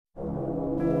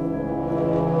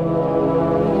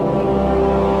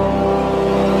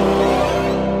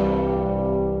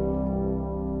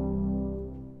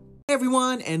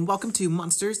and welcome to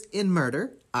Monsters in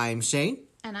Murder. I'm Shane.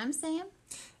 And I'm Sam.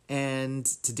 And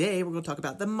today we're going to talk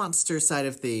about the monster side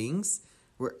of things.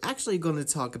 We're actually going to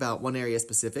talk about one area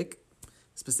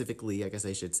specifically, I guess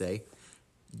I should say.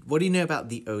 What do you know about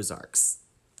the Ozarks,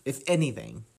 if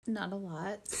anything? Not a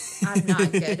lot. I'm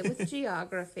not good with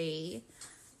geography.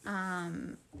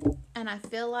 And I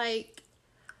feel like,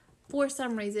 for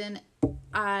some reason,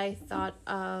 I thought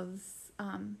of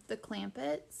the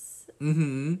Clampetts.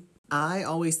 Mm-hmm. I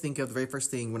always think of the very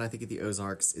first thing when I think of the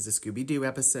Ozarks is a Scooby-Doo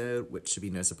episode, which should be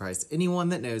no surprise to anyone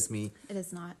that knows me. It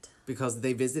is not. Because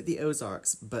they visit the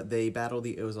Ozarks, but they battle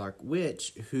the Ozark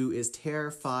witch, who is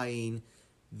terrifying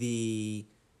the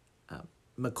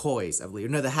McCoys, I believe.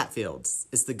 No, the Hatfields.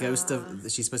 It's the ghost of...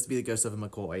 She's supposed to be the ghost of a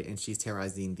McCoy, and she's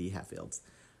terrorizing the Hatfields.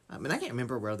 And I can't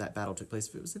remember where that battle took place,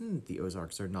 if it was in the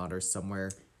Ozarks or not, or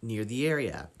somewhere near the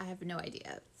area. I have no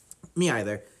idea. Me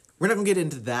either. We're not going to get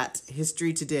into that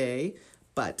history today,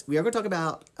 but we are going to talk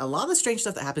about a lot of the strange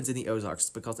stuff that happens in the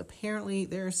Ozarks, because apparently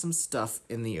there's some stuff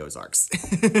in the Ozarks.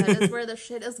 That is where the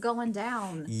shit is going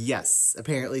down. Yes,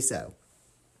 apparently so.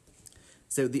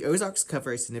 So the Ozarks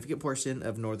cover a significant portion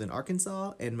of northern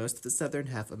Arkansas and most of the southern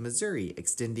half of Missouri,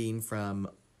 extending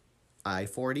from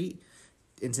I-40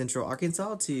 in central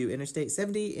Arkansas to Interstate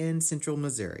 70 in central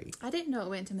Missouri. I didn't know it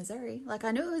went to Missouri. Like, I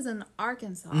knew it was in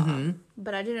Arkansas,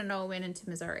 but I didn't know it went into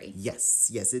Missouri. Yes,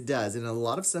 it does. And a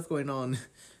lot of stuff going on,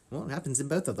 well, it happens in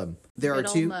both of them. There Good are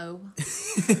two. Old Mo.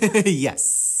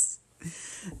 Yes.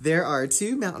 There are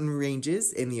two mountain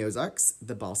ranges in the Ozarks,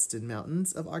 the Boston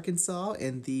Mountains of Arkansas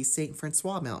and the St.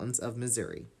 Francois Mountains of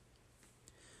Missouri.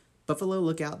 Buffalo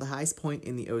Lookout, the highest point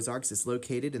in the Ozarks, is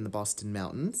located in the Boston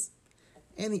Mountains.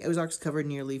 And the Ozarks cover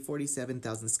nearly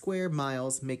 47,000 square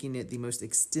miles, making it the most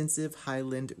extensive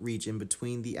highland region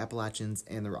between the Appalachians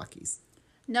and the Rockies.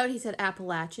 Note he said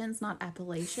Appalachians, not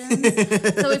Appalachians.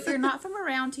 So if you're not from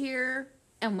around here,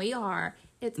 and we are,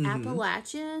 it's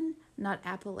Appalachian, not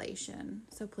Appalachian.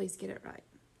 So please get it right.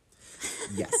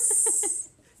 Yes.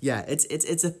 Yeah,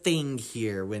 it's a thing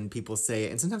here when people say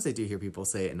it, and sometimes I do hear people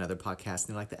say it in other podcasts,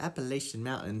 and they're like, the Appalachian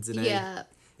Mountains. And yeah.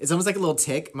 It's almost like a little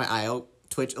tick. My eye will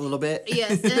twitch a little bit.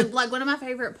 Yes, and like one of my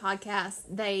favorite podcasts,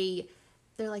 they're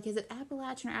like, is it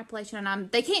Appalachian or Appalachian?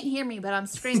 And they can't hear me, but I'm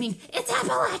screaming, it's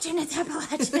Appalachian, it's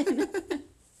Appalachian.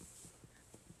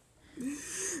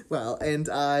 Well, and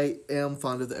I am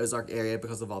fond of the Ozark area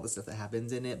because of all the stuff that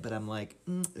happens in it, but I'm like,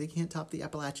 they can't top the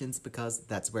Appalachians because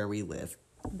that's where we live.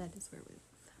 That is where we live.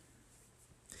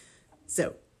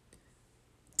 So,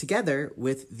 together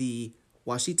with the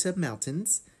Ouachita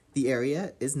Mountains, the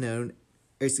area is known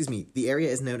as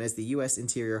the U.S.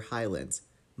 Interior Highlands.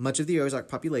 Much of the Ozark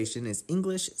population is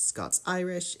English,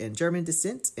 Scots-Irish, and German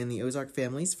descent, and the Ozark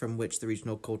families from which the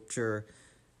regional culture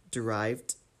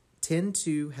derived tend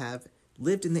to have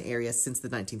lived in the area since the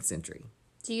 19th century.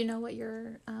 Do you know what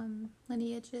your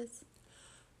lineage is?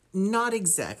 Not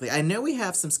exactly. I know we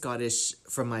have some Scottish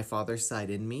from my father's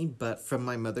side in me, but from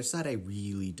my mother's side, I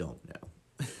really don't know.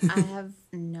 I have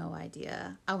no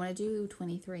idea. I want to do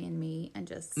 23andMe and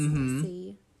just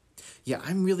see. Yeah,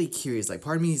 I'm really curious. Like,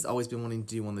 part of me has always been wanting to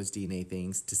do one of those DNA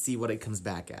things to see what it comes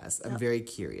back as. I'm very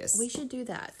curious. We should do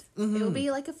that. It would be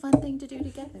like a fun thing to do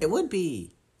together. It would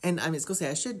be. And I was going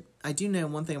to say, I do know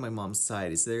one thing on my mom's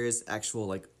side is there is actual,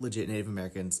 like, legit Native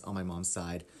Americans on my mom's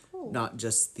side. Cool. Not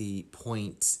just the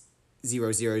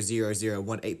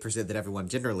 0.00018% that everyone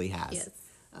generally has. Yes.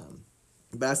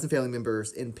 But I have some family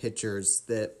members in pictures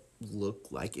that look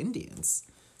like Indians.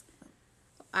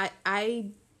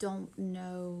 I don't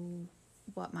know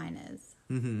what mine is.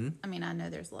 I mean, I know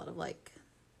there's a lot of, like,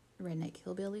 redneck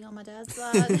hillbilly on my dad's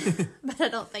side, but I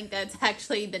don't think that's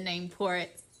actually the name for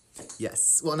it.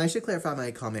 Yes. Well, and I should clarify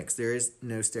my comments. There is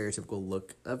no stereotypical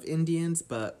look of Indians,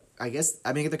 but I guess,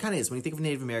 I mean, there kind of is. When you think of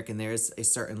Native American, there is a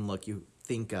certain look you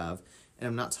think of. And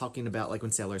I'm not talking about, like,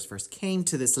 when settlers first came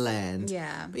to this land.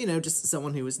 Yeah. But, you know, just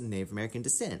someone who was Native American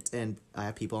descent. And I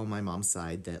have people on my mom's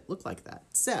side that look like that.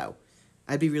 So,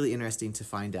 I'd be really interesting to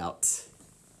find out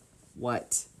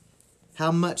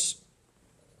how much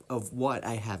of what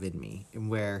I have in me and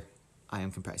where I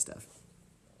am comprised of.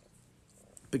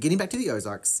 But getting back to the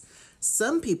Ozarks,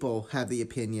 some people have the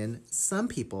opinion, some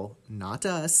people, not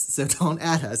us, so don't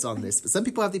add us on this, but some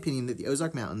people have the opinion that the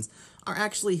Ozark Mountains are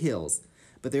actually hills,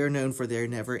 but they are known for their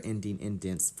never-ending and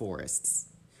dense forests.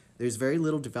 There's very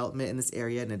little development in this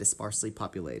area, and it is sparsely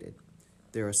populated.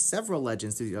 There are several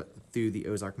legends through the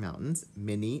Ozark Mountains,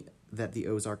 many that the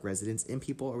Ozark residents and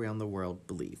people around the world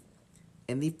believe.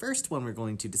 And the first one we're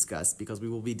going to discuss, because we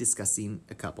will be discussing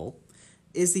a couple,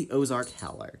 is the Ozark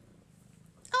Howler.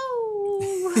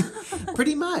 Oh!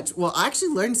 Pretty much. Well, I actually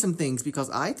learned some things because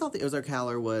I thought the Ozark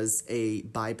Howler was a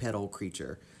bipedal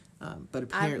creature. But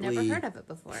apparently... I've never heard of it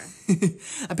before.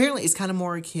 apparently, it's kind of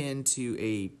more akin to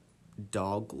a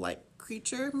dog-like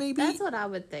creature, maybe? That's what I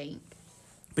would think.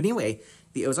 But anyway,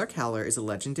 the Ozark Howler is a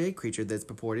legendary creature that's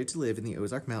purported to live in the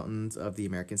Ozark Mountains of the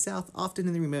American South, often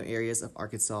in the remote areas of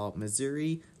Arkansas,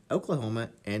 Missouri, Oklahoma,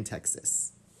 and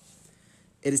Texas.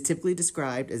 It is typically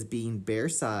described as being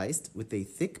bear-sized with a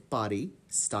thick body,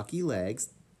 stocky legs,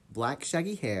 black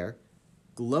shaggy hair,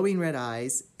 glowing red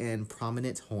eyes, and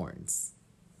prominent horns.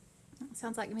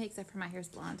 Sounds like me, except for my hair's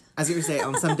blonde. As you were saying,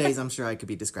 on some days I'm sure I could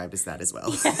be described as that as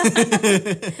well.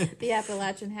 The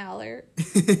Appalachian Howler.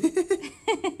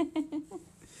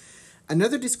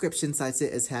 Another description cites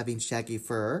it as having shaggy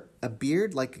fur, a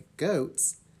beard like a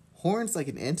goat's, horns like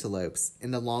an antelope's,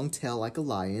 and a long tail like a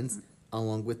lion's,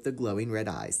 along with the glowing red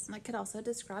eyes. That could also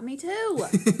describe me too.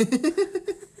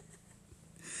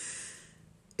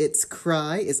 Its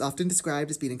cry is often described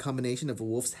as being a combination of a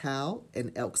wolf's howl,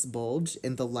 an elk's bulge,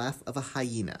 and the laugh of a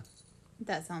hyena.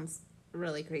 That sounds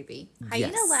really creepy.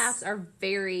 Hyena Yes. laughs are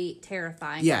very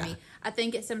terrifying Yeah. for me. I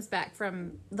think it stems back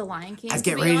from The Lion King. I was to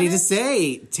getting be ready to honest.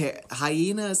 say,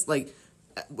 hyenas, like,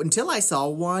 until I saw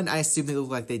one, I assumed they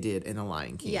looked like they did in The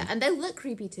Lion King. Yeah, and they look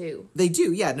creepy too. They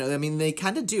do, yeah. No, I mean, they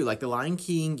kind of do. Like, The Lion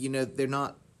King, they're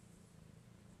not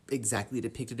exactly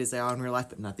depicted as they are in real life,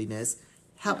 but nothing is.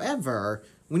 However,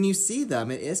 when you see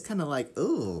them, it is kind of like,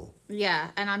 ooh.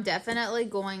 Yeah, and I'm definitely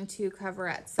going to cover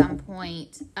at some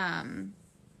point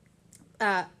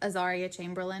Azaria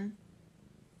Chamberlain.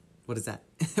 What is that?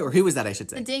 Or who was that, I should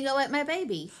The say? dingo at my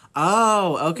baby.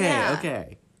 Oh, okay, Yeah.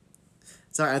 okay.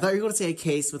 Sorry, I thought you were going to say a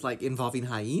case with, like, involving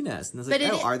hyenas. And I was like,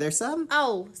 But are there some?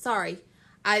 Oh, sorry.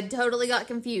 I totally got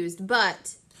confused.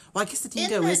 But Well, I guess the in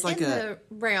dingo is like the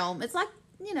realm, it's like,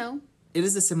 it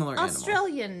is a similar animal.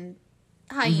 Australian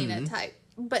hyena type,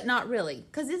 but not really.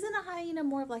 Because isn't a hyena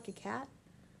more of like a cat?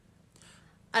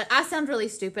 I sound really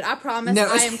stupid. I promise No.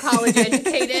 I am college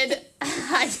educated.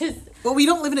 Well, we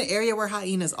don't live in an area where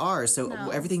hyenas are, so No.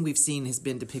 everything we've seen has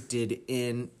been depicted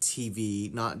in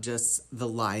TV, not just The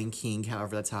Lion King.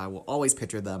 However, that's how I will always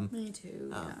picture them. Me too.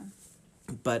 Yeah.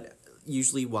 But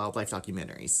usually wildlife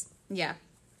documentaries. Yeah.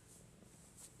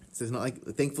 So it's not like,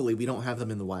 thankfully, we don't have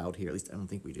them in the wild here. At least I don't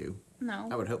think we do. No.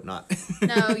 I would hope not.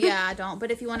 No, yeah, I don't.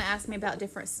 But if you want to ask me about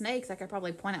different snakes, I could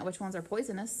probably point out which ones are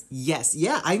poisonous. Yes,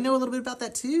 yeah, I know a little bit about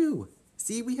that too.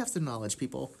 See, we have some knowledge,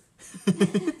 people.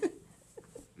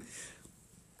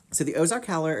 So the Ozark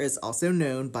Howler is also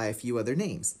known by a few other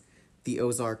names. The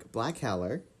Ozark Black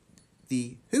Howler,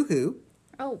 the Hoo-Hoo,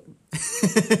 Oh,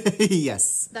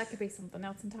 yes, that could be something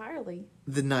else entirely.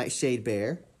 the Nightshade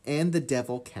Bear, and the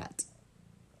Devil Cat.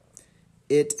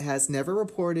 It is never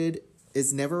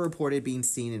reported being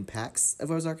seen in packs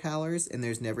of Ozark Howlers, and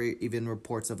there's never even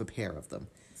reports of a pair of them.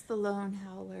 It's the lone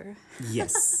howler.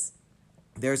 Yes.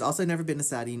 There's also never been a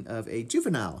sighting of a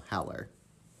juvenile howler.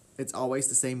 It's always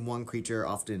the same one creature,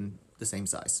 often the same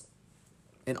size,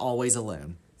 and always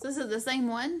alone. So this is the same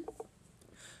one?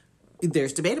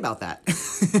 There's debate about that.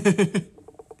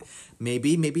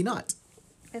 Maybe, maybe not.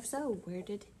 If so, where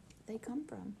did they come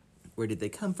from? Where did they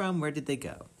come from? Where did they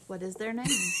go? What is their name?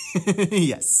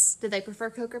 Yes. Did they prefer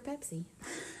Coke or Pepsi?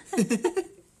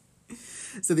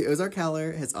 So the Ozark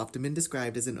Howler has often been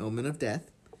described as an omen of death.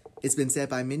 It's been said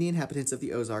by many inhabitants of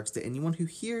the Ozarks that anyone who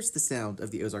hears the sound of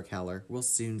the Ozark Howler will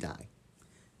soon die.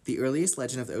 The earliest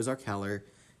legend of the Ozark Howler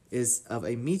is of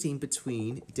a meeting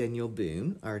between Daniel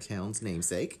Boone, our town's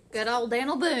namesake, Good old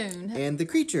Daniel Boone. and the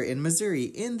creature in Missouri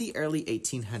in the early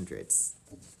 1800s.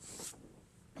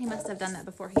 He must have done that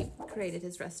before he created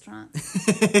his restaurant.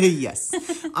 Yes.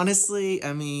 Honestly,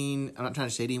 I mean, I'm not trying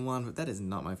to shade anyone, but that is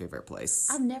not my favorite place.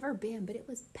 I've never been, but it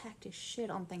was packed as shit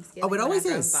on Thanksgiving. Oh, it when always I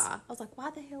drove is. by. I was like, why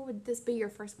the hell would this be your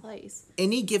first place?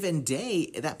 Any given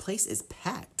day, that place is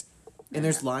packed. And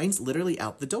there's lines literally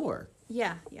out the door.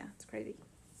 Yeah, it's crazy.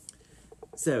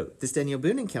 So, this Daniel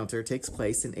Boone encounter takes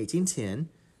place in 1810,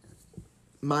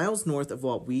 miles north of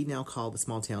what we now call the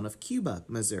small town of Cuba,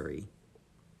 Missouri.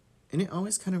 And it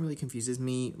always kind of really confuses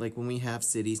me, like when we have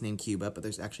cities named Cuba, but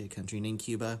there's actually a country named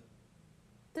Cuba.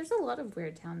 There's a lot of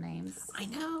weird town names. I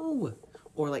know!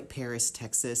 Or like Paris,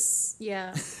 Texas.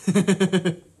 Yeah.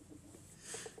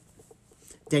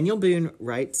 Daniel Boone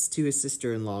writes to his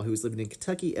sister-in-law who was living in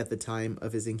Kentucky at the time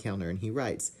of his encounter, and he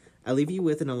writes, I leave you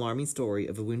with an alarming story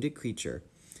of a wounded creature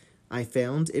I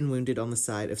found and wounded on the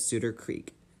side of Sutter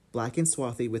Creek, black and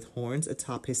swarthy with horns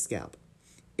atop his scalp.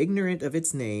 Ignorant of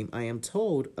its name, I am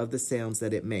told of the sounds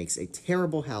that it makes, a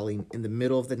terrible howling in the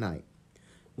middle of the night.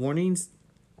 Warnings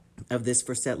of this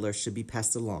for settlers should be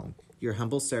passed along. Your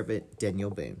humble servant, Daniel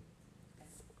Boone.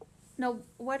 No,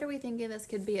 what are we thinking this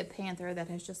could be a panther that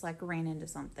has just, like, ran into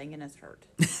something and is hurt?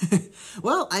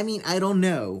 Well, I mean, I don't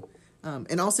know.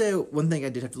 And also, one thing I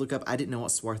did have to look up, I didn't know what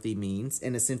swarthy means,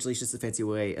 and essentially it's just a fancy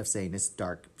way of saying it's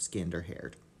dark-skinned or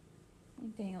haired.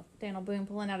 Daniel Boone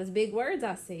pulling out his big words,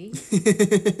 I see.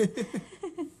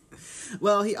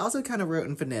 Well, he also kind of wrote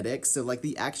in phonetics, so, like,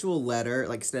 the actual letter,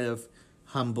 like, instead of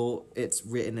humble, it's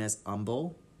written as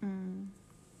umble.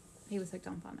 He was hooked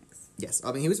on phonics. Yes,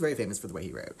 I mean, he was very famous for the way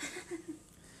he wrote.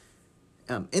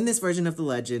 In this version of the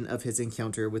legend of his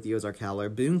encounter with the Ozark Howler,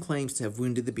 Boone claims to have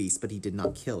wounded the beast, but he did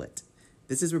not kill it.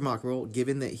 This is remarkable,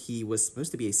 given that he was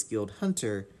supposed to be a skilled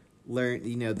hunter,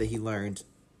 that he learned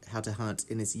how to hunt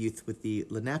in his youth with the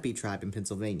Lenape tribe in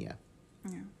Pennsylvania.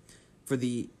 Yeah. For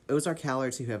the Ozark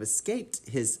Howler to have escaped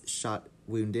his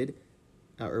wounded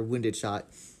shot,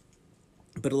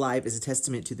 but alive is a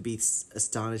testament to the beast's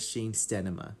astonishing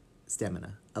stamina,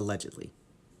 allegedly.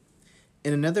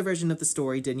 In another version of the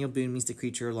story, Daniel Boone meets the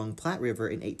creature along Platte River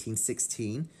in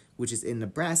 1816, which is in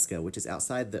Nebraska, which is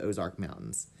outside the Ozark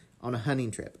Mountains, on a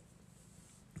hunting trip.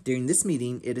 During this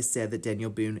meeting, it is said that Daniel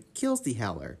Boone kills the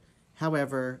howler.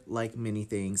 However, like many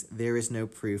things, there is no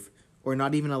proof, or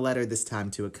not even a letter this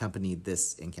time, to accompany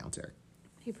this encounter.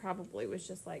 He probably was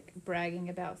just, like, bragging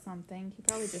about something. He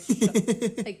probably just, I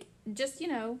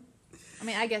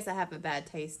mean, I guess I have a bad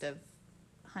taste of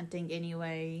hunting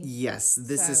anyway. Yes,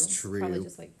 this is true. Probably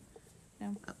just, like,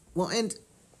 Well, and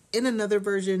in another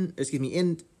version,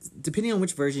 depending on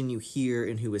which version you hear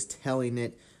and who is telling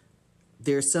it,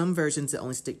 there are some versions that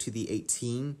only stick to the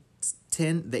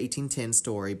 1810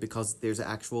 story, because there's an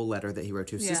actual letter that he wrote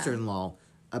to his sister-in-law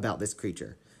about this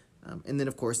creature. And then,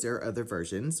 of course, there are other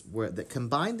versions that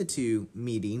combine the two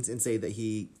meetings and say that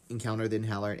he encountered the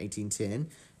howler in 1810,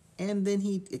 and then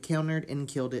he encountered and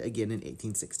killed it again in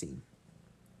 1816.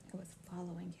 I was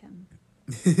following him.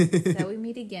 So we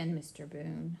meet again, Mr.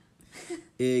 Boone.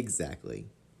 Exactly.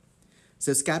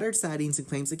 So scattered sightings and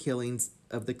claims of killings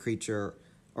of the creature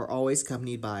are always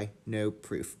accompanied by no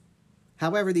proof.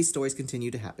 However, these stories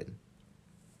continue to happen.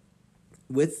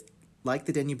 Like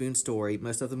the Daniel Boone story,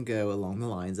 most of them go along the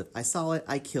lines of, I saw it,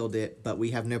 I killed it, but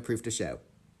we have no proof to show.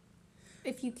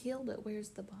 If you killed it, where's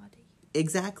the body?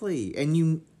 Exactly. And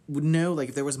you would know, like,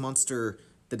 if there was a monster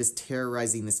that is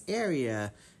terrorizing this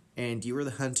area, and you were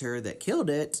the hunter that killed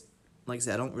it, like I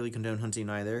said, I don't really condone hunting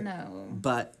either. No.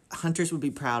 But hunters would be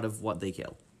proud of what they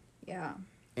kill. Yeah.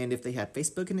 And if they had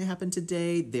Facebook and it happened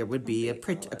today, there would be a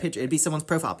picture. It'd be someone's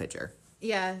profile picture.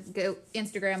 Yeah, go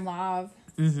Instagram Live.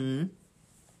 Mm-hmm.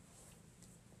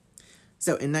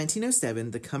 So in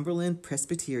 1907, the Cumberland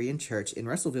Presbyterian Church in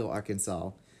Russellville,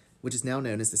 Arkansas, which is now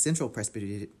known as the Central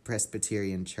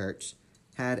Presbyterian Church,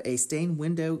 had a stained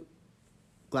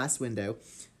glass window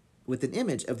with an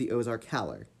image of the Ozark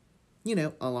Howler. You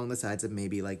know, along the sides of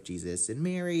maybe like Jesus and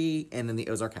Mary, and then the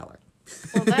Ozark Howler.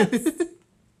 Well, that's...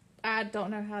 I don't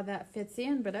know how that fits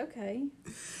in, but okay.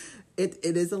 It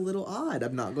is a little odd,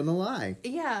 I'm not going to lie.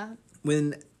 Yeah.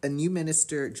 When a new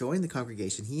minister joined the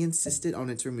congregation, he insisted on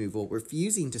its removal,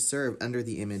 refusing to serve under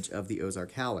the image of the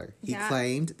Ozark Howler. He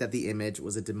claimed that the image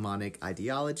was a demonic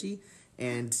ideology,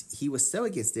 and he was so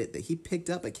against it that he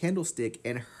picked up a candlestick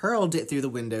and hurled it through the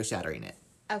window, shattering it.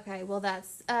 Okay, well,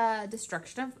 that's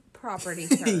destruction of property,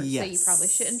 sir. Yes. So you probably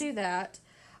shouldn't do that.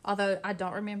 Although I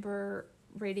don't remember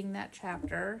reading that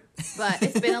chapter, but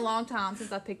it's been a long time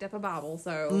since I picked up a Bible,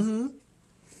 so... Mm-hmm.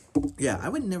 Yeah, I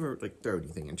would never, throw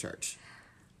anything in church.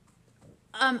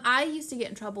 I used to get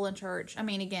in trouble in church. I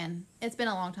mean, again, it's been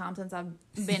a long time since I've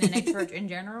been in a church in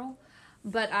general,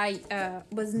 but I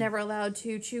was never allowed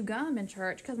to chew gum in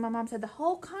church because my mom said the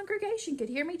whole congregation could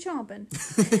hear me chomping.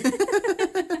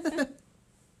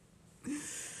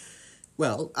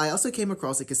 Well, I also came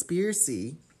across a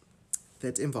conspiracy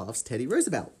that involves Teddy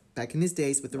Roosevelt. Back in his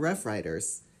days with the Rough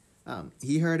Riders,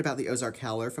 he heard about the Ozark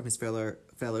Howler from his fellow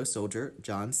soldier,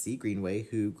 John C. Greenway,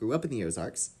 who grew up in the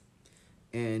Ozarks.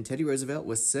 And Teddy Roosevelt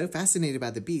was so fascinated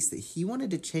by the beast that he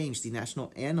wanted to change the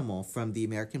national animal from the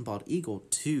American bald eagle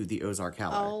to the Ozark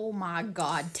Howler. Oh my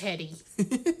God, Teddy.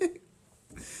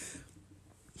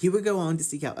 He would go on to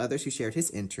seek out others who shared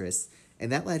his interests, and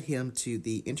that led him to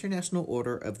the International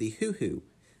Order of the Hoo-Hoo,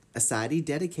 a society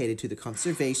dedicated to the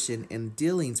conservation and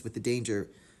dealings with the danger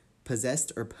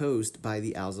possessed or posed by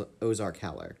the Ozark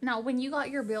Howler. Now, when you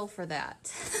got your bill for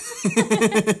that,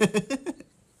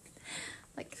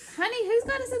 like, honey, who's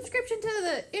got a subscription to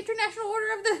the International Order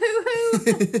of the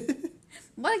Hoo-Hoo?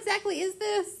 What exactly is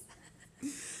this?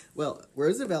 Well,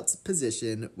 Roosevelt's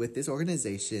position with this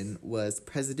organization was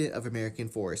President of American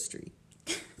Forestry.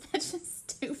 That's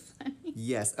just too funny.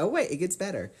 Yes. Oh, wait, it gets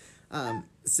better.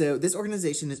 So this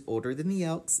organization is older than the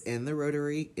Elks and the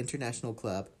Rotary International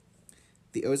Club.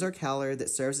 The Ozark howler that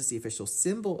serves as the official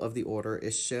symbol of the order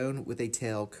is shown with a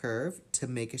tail curved to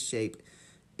make a shape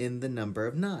in the number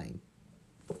of 9.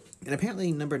 And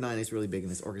apparently number 9 is really big in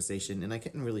this organization, and I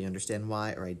couldn't really understand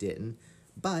why, or I didn't.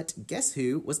 But guess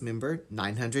who was member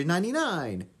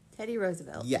 999? Teddy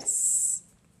Roosevelt. Yes.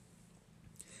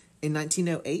 In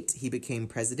 1908, he became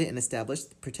president and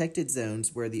established protected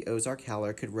zones where the Ozark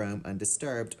howler could roam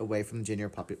undisturbed away from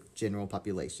the general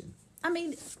population. I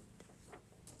mean,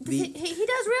 he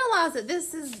does realize that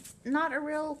this is not a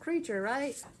real creature,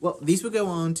 right? Well, these would go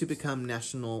on to become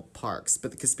national parks,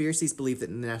 but the conspiracies believe that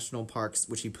the national parks,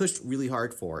 which he pushed really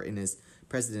hard for in his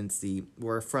presidency,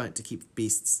 were a front to keep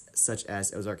beasts such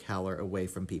as Ozark howler away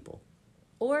from people.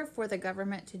 Or for the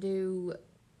government to do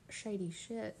shady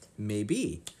shit.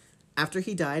 Maybe. After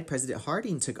he died, President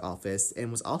Harding took office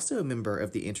and was also a member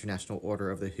of the International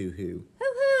Order of the Hoo-Hoo.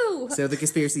 Hoo-hoo! So the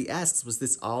conspiracy asks, was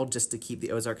this all just to keep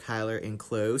the Ozark howler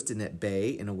enclosed and at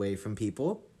bay and away from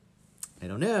people? I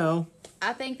don't know.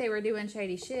 I think they were doing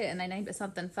shady shit and they named it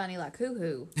something funny like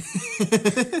hoo-hoo.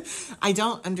 I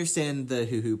don't understand the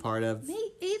hoo-hoo part of Me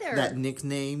either. that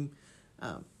nickname.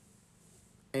 And,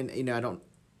 I don't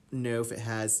know if it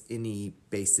has any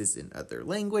basis in other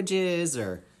languages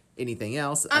or anything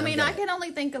else. I mean, I can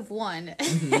only think of one.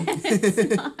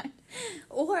 It's not.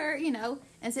 Or,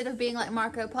 instead of being like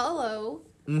Marco Polo,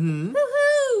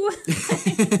 hoo-hoo!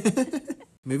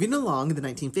 Moving along in the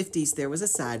 1950s, there was a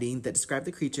sighting that described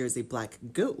the creature as a black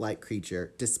goat-like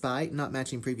creature, despite not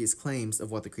matching previous claims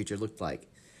of what the creature looked like.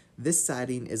 This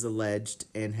sighting is alleged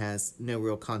and has no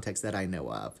real context that I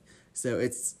know of. So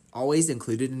it's always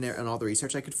included in there in all the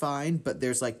research I could find, but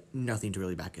there's nothing to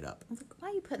really back it up. I was like, why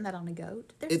are you putting that on a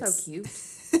goat? They're so cute.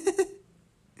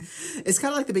 It's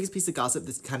kind of like the biggest piece of gossip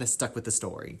that's kind of stuck with the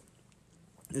story.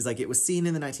 It's like it was seen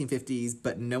in the 1950s,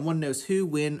 but no one knows who,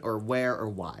 when, or where, or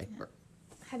why. Yeah.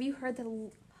 Have you heard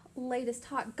the latest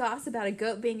hot gossip about a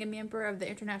goat being a member of the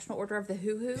International Order of the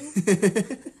Hoo-Hoo?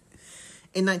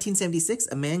 In 1976,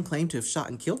 a man claimed to have shot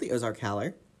and killed the Ozark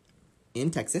howler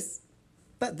in Texas,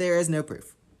 but there is no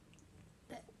proof.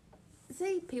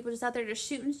 See, people just out there just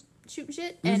shooting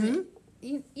shit, and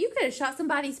you could have shot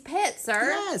somebody's pet,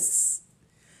 sir. Yes.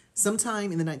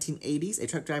 Sometime in the 1980s, a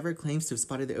truck driver claims to have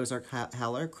spotted the Ozark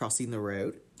howler crossing the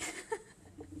road.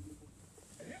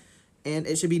 And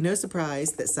it should be no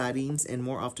surprise that sightings and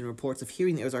more often reports of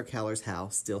hearing the Ozark howler's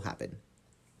howl still happen.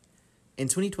 In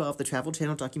 2012, the Travel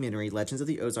Channel documentary Legends of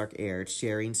the Ozark aired,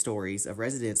 sharing stories of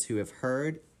residents who have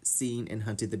heard, seen, and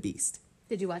hunted the beast.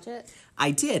 Did you watch it?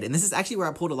 I did, and this is actually where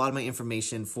I pulled a lot of my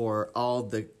information for all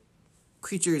the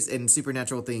creatures and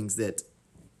supernatural things that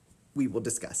we will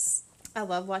discuss. I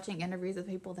love watching interviews with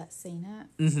people that's seen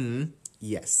it. Mm-hmm.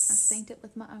 Yes. I seen it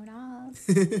with my own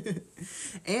eyes.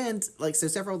 And, so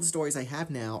several of the stories I have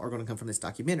now are going to come from this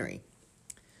documentary.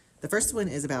 The first one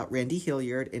is about Randy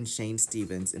Hilliard and Shane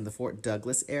Stevens in the Fort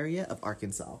Douglas area of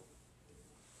Arkansas.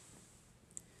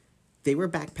 They were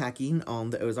backpacking on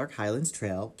the Ozark Highlands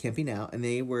Trail, camping out, and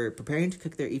they were preparing to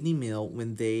cook their evening meal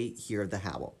when they hear the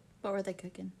howl. What were they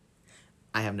cooking?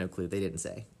 I have no clue. They didn't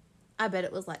say. I bet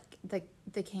it was like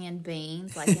the canned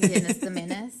beans, like in Dennis the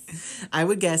Menace. I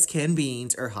would guess canned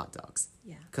beans or hot dogs.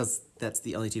 Yeah. Because that's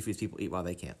the only two foods people eat while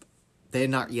they camp. They had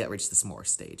not yet reached the s'more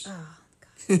stage. Oh,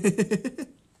 God.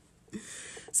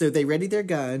 So they readied their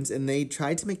guns, and they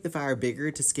tried to make the fire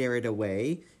bigger to scare it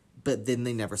away, but then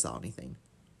they never saw anything.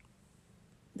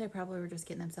 They probably were just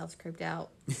getting themselves creeped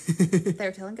out. They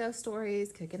were telling ghost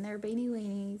stories, cooking their beanie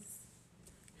weenies.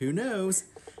 Who knows?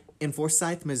 In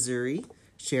Forsyth, Missouri,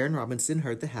 Sharon Robinson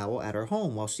heard the howl at her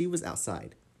home while she was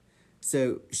outside.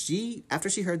 So after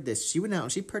she heard this, she went out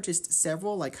and she purchased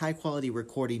several high-quality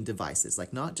recording devices.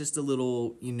 Not just a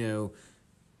little,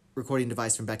 recording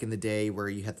device from back in the day where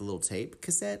you had the little tape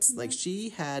cassettes. Mm-hmm. She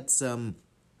had some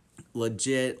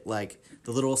legit, the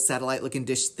little satellite-looking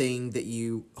dish thing that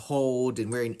you hold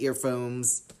and wearing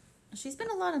earphones. She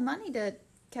spent a lot of money to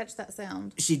catch that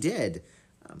sound. She did.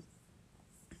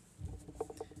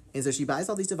 And so she buys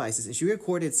all these devices, and she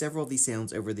recorded several of these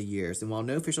sounds over the years. And while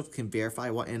no official can verify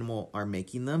what animal are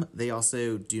making them, they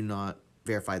also do not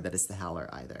verify that it's the howler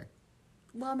either.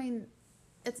 Well, I mean,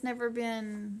 it's never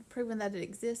been proven that it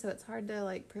exists, so it's hard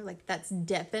to prove that's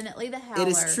definitely the howler. It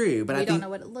is true, but we don't know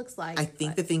what it looks like. I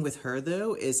think the thing with her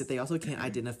though is that they also can't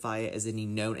identify it as any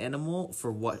known animal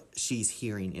for what she's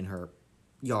hearing in her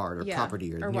yard or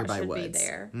property or nearby what should woods. Be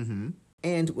there. Mm-hmm.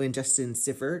 And when Justin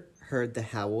Sifford heard the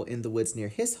howl in the woods near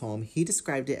his home, he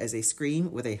described it as a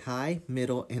scream with a high,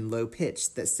 middle, and low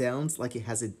pitch that sounds like it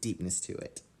has a deepness to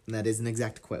it. And that is an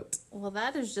exact quote. Well,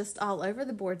 that is just all over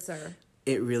the board, sir.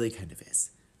 It really kind of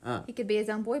is. He could be his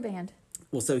own boy band.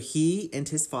 Well, so he and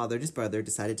his father and his brother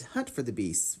decided to hunt for the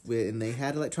beasts. And they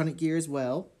had electronic gear as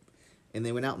well. And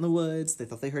they went out in the woods. They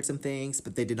thought they heard some things,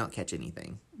 but they did not catch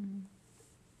anything. Mm.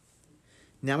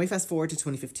 Now we fast forward to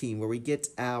 2015, where we get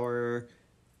our...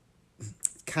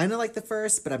 kind of like the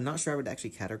first, but I'm not sure I would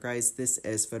actually categorize this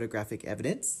as photographic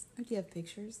evidence. Oh, do you have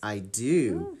pictures? I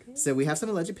do. Oh, okay. So we have some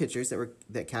alleged pictures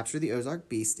that capture the Ozark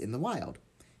beast in the wild.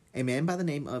 A man by the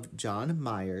name of John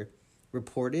Meyer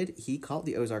reported he caught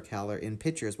the Ozark howler in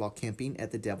pictures while camping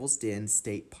at the Devil's Den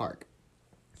State Park.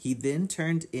 He then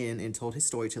turned in and told his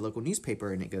story to a local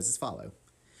newspaper, and it goes as follows.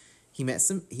 He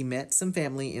met some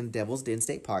family in Devil's Den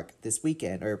State Park this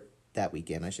weekend, or that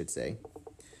weekend, I should say,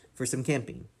 for some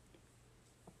camping.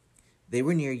 They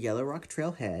were near Yellow Rock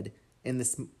Trailhead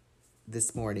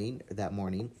that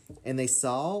morning, and they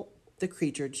saw the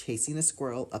creature chasing a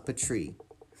squirrel up a tree,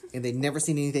 and they'd never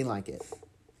seen anything like it.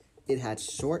 It had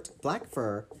short black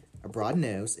fur, a broad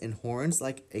nose, and horns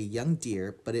like a young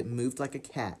deer, but it moved like a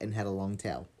cat and had a long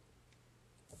tail.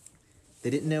 They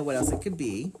didn't know what else it could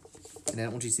be, and I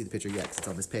don't want you to see the picture yet because it's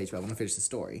on this page, but I want to finish the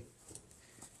story.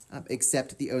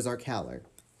 Except the Ozark howler.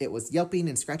 It was yelping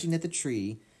and scratching at the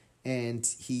tree, and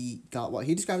he got what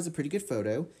he described as a pretty good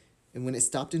photo, and when it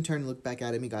stopped and turned and looked back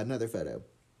at him, he got another photo.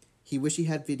 He wished he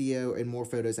had video and more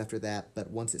photos after that, but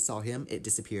once it saw him, it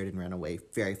disappeared and ran away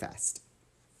very fast.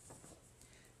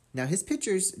 Now, his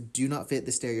pictures do not fit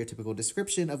the stereotypical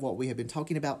description of what we have been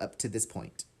talking about up to this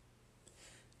point.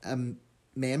 A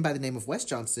man by the name of Wes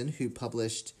Johnson, who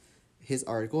published his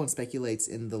article and speculates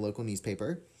in the local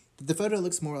newspaper, the photo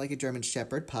looks more like a German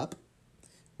Shepherd pup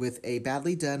with a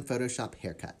badly done Photoshop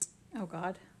haircut. Oh,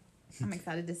 God. I'm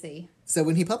excited to see. So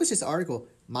when he published this article,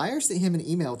 Meyer sent him an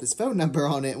email with his phone number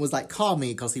on it and was like, call me,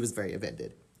 because he was very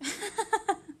offended.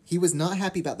 He was not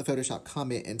happy about the Photoshop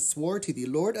comment and swore to the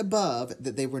Lord above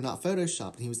that they were not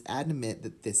Photoshopped, and he was adamant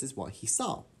that this is what he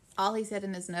saw. All he said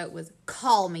in his note was,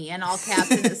 call me, in all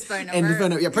caps in his phone number. And the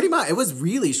phone number, yeah, pretty much. It was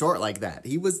really short like that.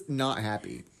 He was not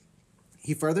happy.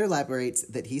 He further elaborates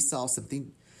that he saw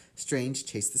something strange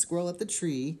chase the squirrel up the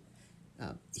tree.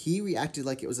 He reacted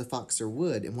like it was a fox or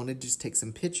wood and wanted to just take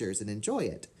some pictures and enjoy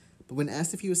it. But when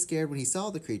asked if he was scared when he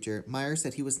saw the creature, Meyer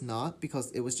said he was not because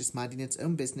it was just minding its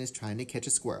own business trying to catch a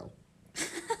squirrel.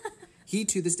 He,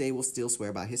 to this day, will still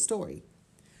swear by his story.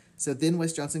 So then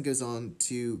Wes Johnson goes on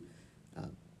to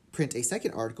print a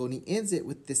second article, and he ends it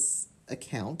with this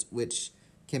account, which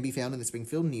can be found in the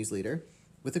Springfield News Leader,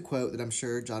 with a quote that I'm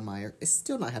sure John Meyer is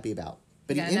still not happy about.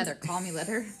 But got another call me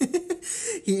letter.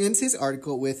 He ends his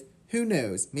article with, who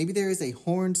knows, maybe there is a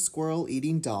horned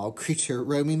squirrel-eating dog creature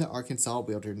roaming the Arkansas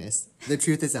wilderness. The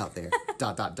truth is out there. ...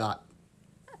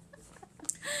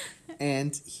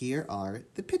 And here are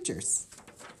the pictures.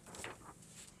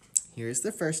 Here's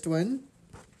the first one.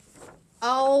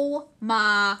 Oh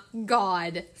my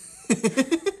God.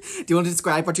 Do you want to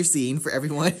describe what you're seeing for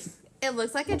everyone? It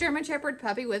looks like a German Shepherd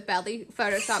puppy with badly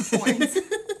photoshopped horns.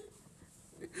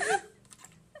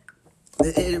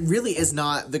 It really is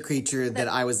not the creature that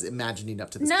I was imagining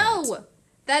up to this point. No,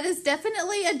 that is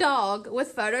definitely a dog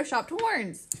with photoshopped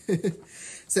horns.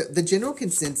 So the general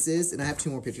consensus, and I have two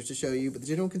more pictures to show you, but the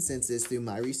general consensus through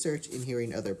my research and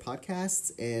hearing other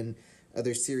podcasts and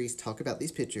other series talk about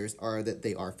these pictures are that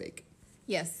they are fake.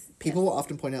 Yes. People will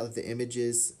often point out that the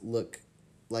images look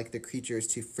like the creature is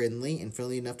too friendly and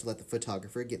friendly enough to let the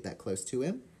photographer get that close to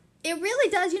him. It really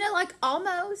does, like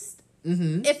almost.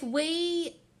 Mm-hmm. If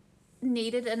we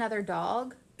needed another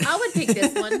dog, I would pick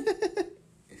this one.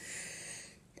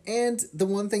 And the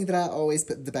one thing that I always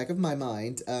put in the back of my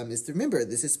mind is to remember,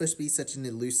 this is supposed to be such an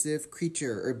elusive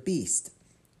creature or beast.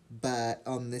 But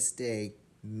on this day,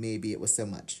 maybe it was so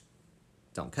much.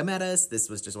 Don't come at us. This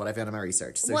was just what I found in my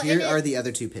research. So here are the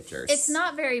other two pictures. It's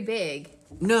not very big.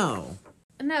 No.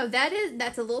 No,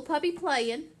 that's a little puppy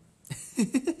playing.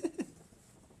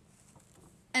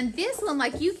 And this one,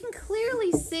 you can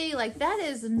clearly see, that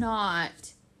is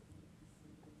not...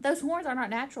 Those horns are not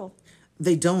natural.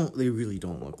 They really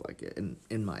don't look like it,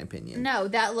 in my opinion. No,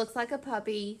 that looks like a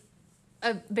puppy.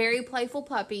 A very playful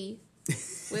puppy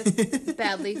with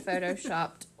badly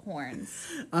photoshopped horns.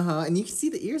 And you can see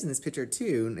the ears in this picture,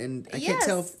 too. And I can't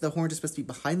tell if the horns are supposed to be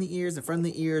behind the ears, in front of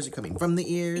the ears, or coming from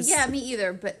the ears. Yeah, me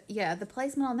either. But, yeah, the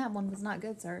placement on that one was not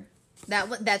good, sir.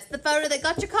 That's the photo that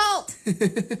got you caught.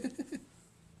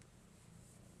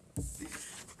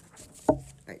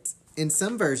 Right. In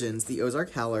some versions of the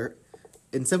Ozark howler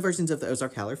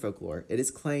folklore, it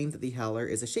is claimed that the howler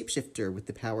is a shapeshifter with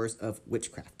the powers of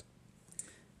witchcraft.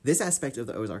 This aspect of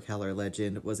the Ozark Howler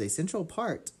legend was a central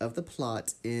part of the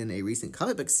plot in a recent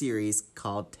comic book series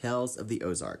called Tales of the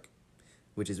Ozark,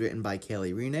 which is written by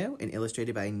Kelly Reno and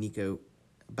illustrated by Nico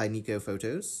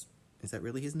Photos. Is that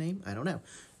really his name? I don't know.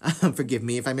 Forgive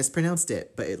me if I mispronounced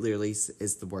it, but it literally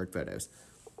is the word photos.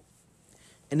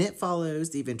 And it follows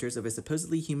the adventures of a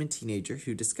supposedly human teenager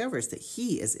who discovers that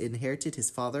he has inherited his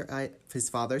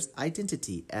father's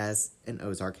identity as an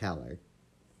Ozark Howler.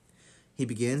 He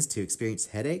begins to experience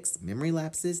headaches, memory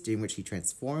lapses, during which he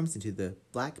transforms into the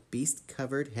black beast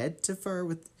covered head to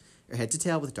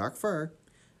tail with dark fur,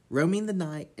 roaming the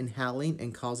night and howling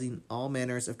and causing all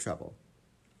manners of trouble.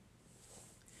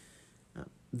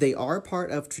 They are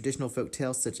part of traditional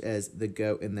folktales such as The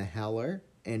Goat and the Howler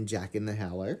and Jack and the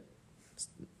Howler.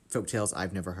 Folktales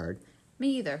I've never heard.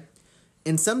 Me either.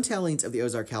 In some tellings of the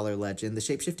Ozark Howler legend, the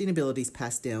shape-shifting abilities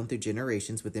passed down through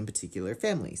generations within particular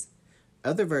families.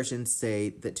 Other versions say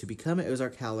that to become an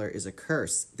Ozark Howler is a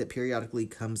curse that periodically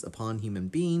comes upon human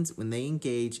beings when they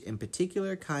engage in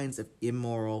particular kinds of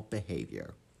immoral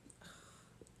behavior.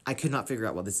 I could not figure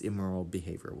out what this immoral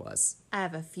behavior was. I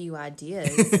have a few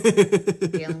ideas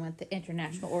dealing with the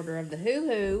International Order of the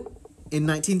Hoo-Hoo. In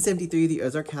 1973, the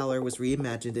Ozark Howler was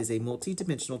reimagined as a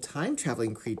multi-dimensional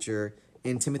time-traveling creature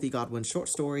in Timothy Godwin's short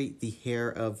story, The Hair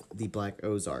of the Black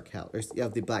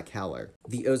Howler.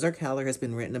 The Ozark Howler has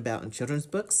been written about in children's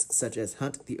books, such as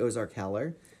Hunt the Ozark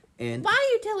Howler, and... Why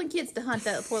are you telling kids to hunt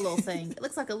that poor little thing? It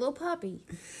looks like a little puppy.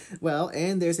 Well,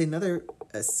 and there's another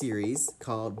series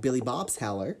called Billy Bob's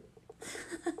Howler,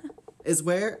 as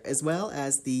well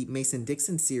as the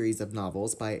Mason-Dixon series of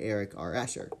novels by Eric R.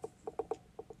 Asher.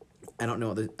 I don't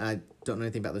know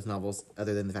anything about those novels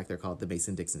other than the fact they're called the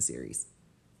Mason-Dixon series.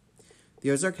 The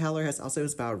Ozark Howler has also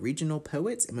inspired regional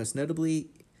poets, and most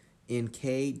notably in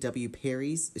K.W.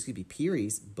 Peary's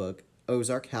book,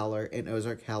 Ozark Howler and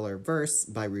Ozark Howler Verse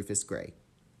by Rufus Gray.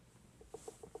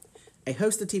 A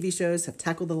host of TV shows have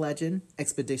tackled the legend: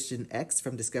 Expedition X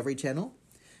from Discovery Channel,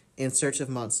 In Search of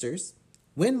Monsters,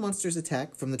 When Monsters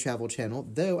Attack from the Travel Channel,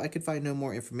 though I could find no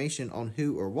more information on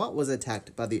who or what was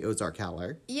attacked by the Ozark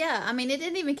Howler. Yeah, I mean, it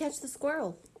didn't even catch the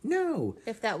squirrel. No.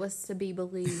 If that was to be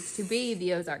believed to be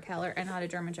the Ozark Howler and not a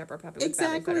German Shepherd puppy with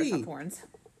Exactly. badly feathered horns.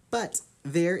 But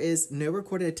there is no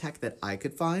recorded attack that I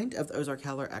could find of the Ozark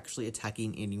Howler actually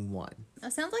attacking anyone.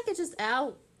 It sounds like it's just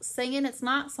out singing its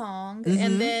night song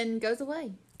and then goes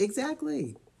away.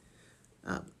 Exactly.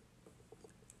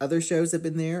 Other shows have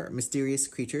been there: Mysterious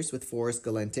Creatures with Forrest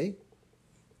Galante,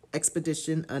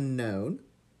 Expedition Unknown,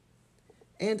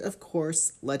 and, of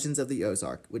course, Legends of the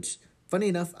Ozark, which, funny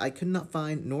enough, I could not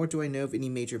find, nor do I know of any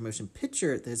major motion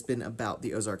picture that has been about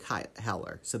the Ozark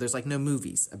Howler. So there's, no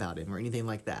movies about him or anything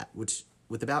like that, which,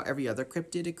 with about every other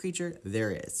cryptid creature, there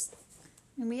is.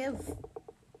 And we have...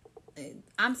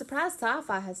 I'm surprised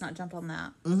Sci-Fi has not jumped on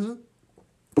that. Mm-hmm.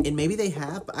 And maybe they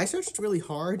have, but I searched really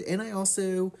hard, and I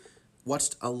also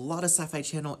watched a lot of Sci-Fi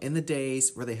Channel in the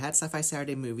days where they had Sci-Fi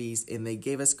Saturday movies, and they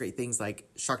gave us great things like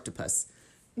Sharktopus.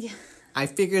 Yeah. I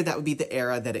figured that would be the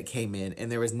era that it came in,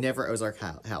 and there was never Ozark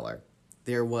Howler.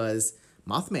 There was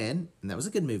Mothman, and that was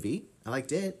a good movie. I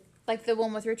liked it. Like the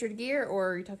one with Richard Gere,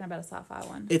 or are you talking about a sci-fi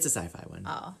one? It's a sci-fi one.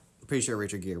 Oh. I'm pretty sure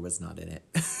Richard Gere was not in it.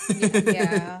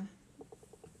 Yeah.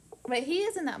 But he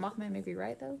is in that Mothman movie,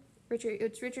 right, though?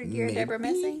 It's Richard Gere and Deborah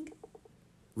Messing.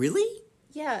 Really?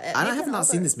 Yeah. I have not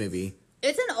seen this movie.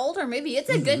 It's an older movie. It's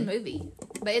a good movie.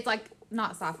 But it's,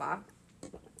 not sci-fi.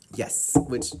 Yes,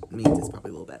 which means it's probably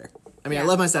a little better. I mean, I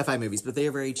love my sci-fi movies, but they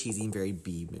are very cheesy and very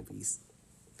B movies.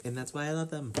 And that's why I love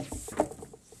them.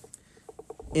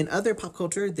 In other pop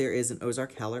culture, there is an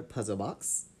Ozark Howler puzzle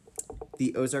box.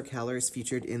 The Ozark Howler is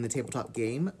featured in the tabletop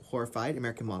game Horrified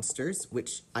American Monsters,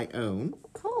 which I own.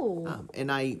 Cool. And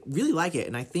I really like it.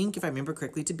 And I think, if I remember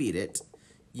correctly, to beat it,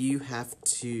 you have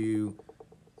to...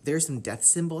 There's some death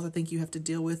symbols I think you have to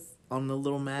deal with on the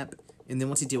little map. And then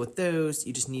once you deal with those,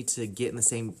 you just need to get in the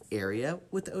same area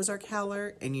with the Ozark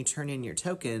Howler, and you turn in your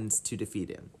tokens to defeat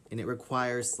him. And it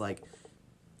requires,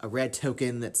 a red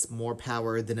token that's more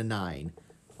power than a 9.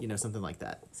 Something like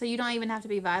that. So you don't even have to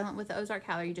be violent with the Ozark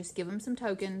Howler. You just give him some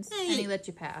tokens, and he lets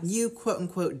you pass. You,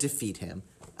 quote-unquote, defeat him.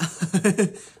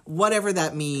 Whatever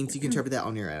that means, you can interpret that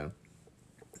on your own.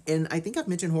 And I think I've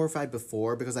mentioned Horrified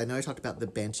before, because I know I talked about the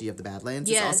Banshee of the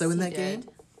Badlands. Yes, it's also in that did. game.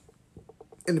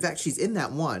 And in fact, she's in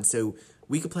that one, so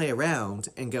we could play around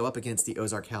and go up against the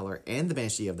Ozark Howler and the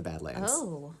Banshee of the Badlands.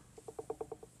 Oh.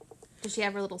 Does she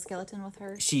have her little skeleton with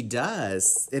her? She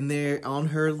does. And there, on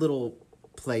her little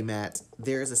playmat,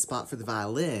 there is a spot for the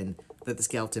violin that the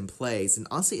skeleton plays. And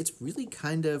honestly, it's really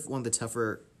kind of one of the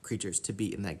tougher creatures to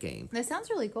beat in that game. That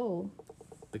sounds really cool.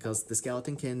 Because the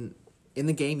skeleton can In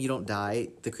the game, you don't die.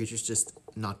 The creatures just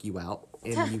knock you out,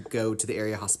 and you go to the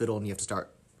area hospital, and you have to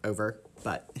start over.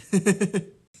 But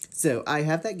so I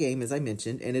have that game, as I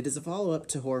mentioned, and it is a follow-up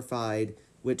to Horrified,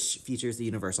 which features the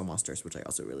Universal monsters, which I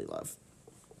also really love.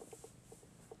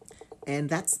 And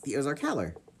that's the Ozark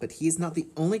Howler. But he is not the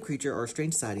only creature or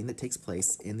strange sighting that takes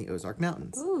place in the Ozark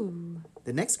Mountains. Ooh.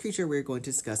 The next creature we're going to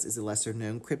discuss is a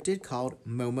lesser-known cryptid called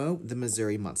Momo the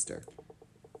Missouri Monster.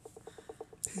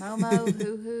 Momo,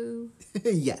 hoo-hoo.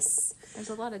 Yes. There's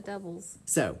a lot of doubles.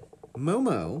 So,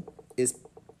 Momo is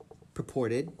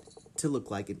purported to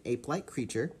look like an ape-like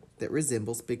creature that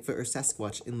resembles Bigfoot or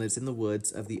Sasquatch and lives in the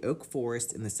woods of the oak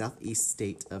forest in the southeast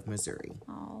state of Missouri.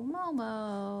 Oh,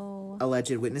 Momo.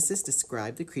 Alleged witnesses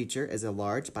describe the creature as a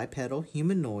large bipedal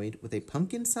humanoid with a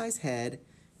pumpkin-sized head,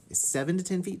 is 7 to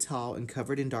 10 feet tall, and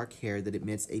covered in dark hair that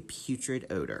emits a putrid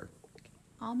odor.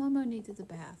 All Momo needs is a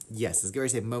bath. Yes, as Gary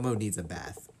said, Momo needs a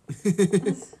bath.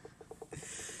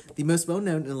 The most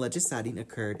well-known and alleged sighting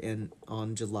occurred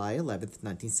on July 11th,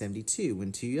 1972,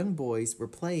 when two young boys were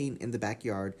playing in the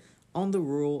backyard on the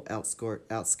rural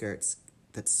outskirts,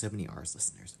 that's so many R's,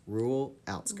 listeners, rural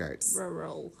outskirts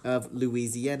Rural. of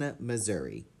Louisiana,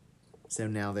 Missouri. So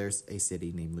now there's a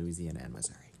city named Louisiana and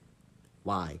Missouri.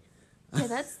 Why?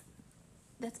 Yeah,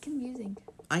 that's confusing.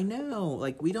 I know,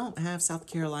 like, we don't have South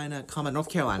Carolina, North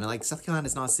Carolina. Like, South Carolina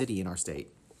is not a city in our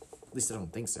state. At least I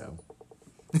don't think so.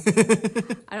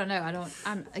 I don't know.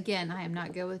 I am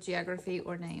not good with geography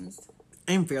or names.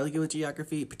 I am fairly good with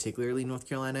geography, particularly North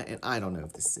Carolina, and I don't know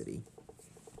of this city.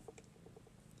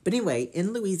 But anyway,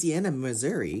 in Louisiana,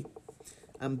 Missouri,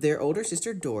 their older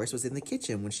sister Doris was in the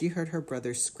kitchen when she heard her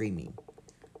brother screaming.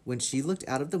 When she looked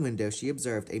out of the window, she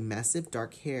observed a massive,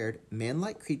 dark-haired,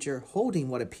 man-like creature holding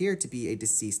what appeared to be a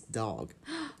deceased dog.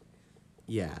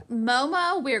 Yeah.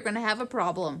 Momo, we're going to have a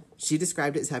problem. She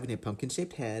described it as having a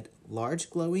pumpkin-shaped head,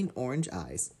 large glowing orange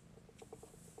eyes.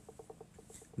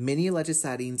 Many alleged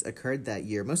sightings occurred that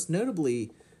year. Most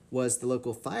notably was the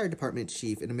local fire department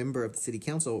chief and a member of the city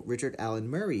council, Richard Allen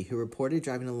Murray, who reported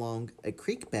driving along a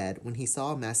creek bed when he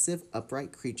saw a massive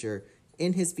upright creature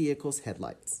in his vehicle's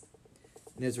headlights.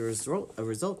 And as a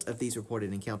result of these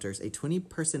reported encounters, a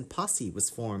 20-person posse was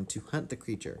formed to hunt the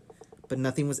creature, but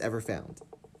nothing was ever found.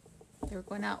 They were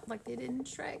going out like they did in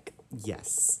Shrek.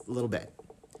 Yes, a little bit.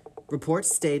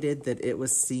 Reports stated that it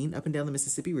was seen up and down the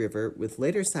Mississippi River, with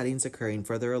later sightings occurring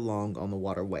further along on the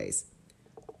waterways.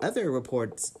 Others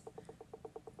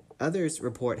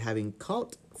report having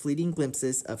caught fleeting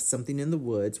glimpses of something in the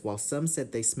woods, while some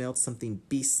said they smelled something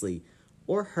beastly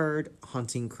or heard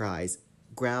haunting cries,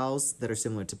 growls that are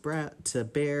similar to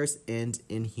bears, and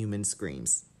inhuman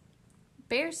screams.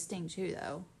 Bears sting too,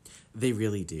 though. They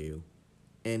really do.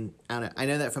 And I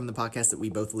know that from the podcast that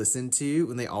we both listen to,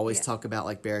 when they always talk about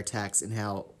like bear attacks and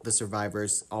how the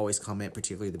survivors always comment,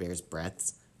 particularly the bear's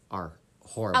breaths are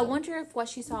horrible. I wonder if what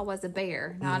she saw was a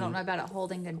bear. Now, I don't know about it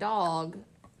holding a dog,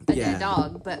 a dead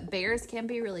dog, but bears can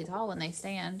be really tall when they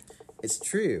stand. It's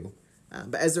true.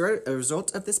 But as a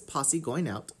result of this posse going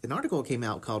out, an article came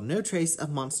out called No Trace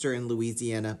of Monster in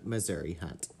Louisiana, Missouri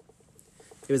Hunt.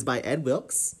 It was by Ed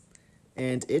Wilkes,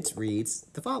 and it reads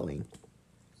the following.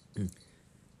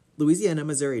 Louisiana,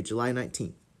 Missouri, July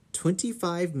 19th.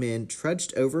 25 men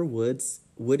trudged over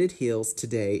wooded hills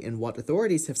today in what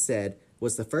authorities have said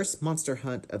was the first monster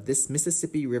hunt of this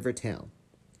Mississippi River town.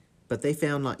 But they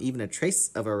found not even a trace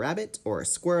of a rabbit or a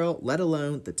squirrel, let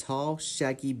alone the tall,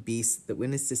 shaggy beast that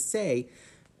witnesses say,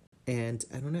 and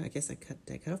I don't know, I guess I cut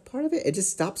off part of it. It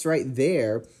just stops right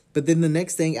there, but then the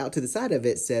next thing out to the side of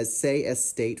it says, say as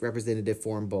state representative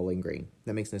form Bowling Green.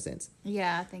 That makes no sense.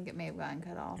 Yeah, I think it may have gotten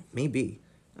cut off. Maybe.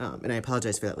 And I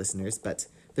apologize for that, listeners, but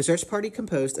the search party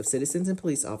composed of citizens and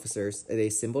police officers, they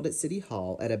assembled at City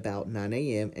Hall at about 9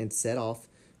 a.m. and set off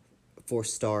for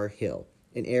Star Hill,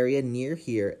 an area near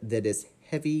here that is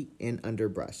heavy in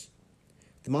underbrush.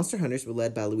 The monster hunters were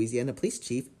led by Louisiana Police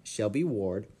Chief Shelby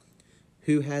Ward,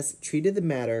 who has treated the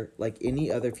matter like any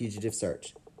other fugitive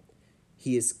search.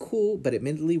 He is cool, but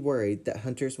admittedly worried that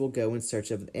hunters will go in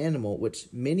search of an animal which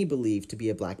many believe to be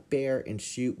a black bear and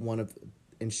shoot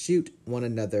one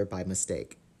another by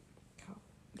mistake. Oh,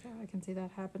 yeah, I can see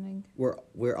that happening.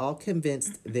 We're all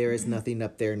convinced there is nothing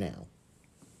up there now.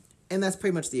 And that's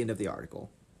pretty much the end of the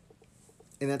article.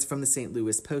 And that's from the St.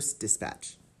 Louis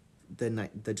Post-Dispatch,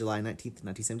 the July 19th,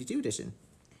 1972 edition.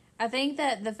 I think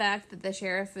that the fact that the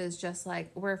sheriff is just like,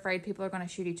 we're afraid people are going to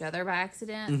shoot each other by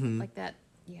accident, like that,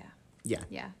 Yeah.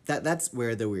 Yeah. That's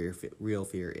where the real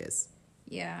fear is.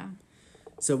 Yeah.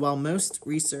 So while most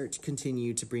research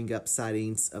continued to bring up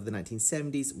sightings of the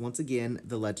 1970s, once again,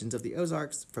 the Legends of the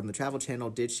Ozarks from the Travel Channel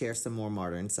did share some more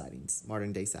modern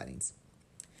day sightings.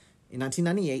 In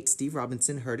 1998, Steve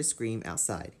Robinson heard a scream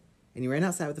outside, and he ran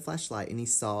outside with a flashlight, and he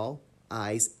saw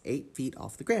eyes 8 feet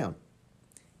off the ground.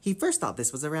 He first thought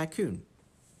this was a raccoon.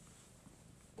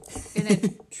 In a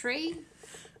tree?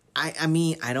 I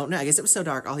mean, I don't know. I guess it was so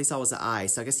dark, all he saw was the eye,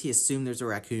 so I guess he assumed there's a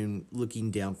raccoon looking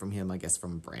down from him, I guess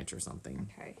from a branch or something.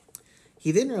 Okay.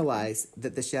 He then realized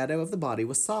that the shadow of the body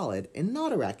was solid and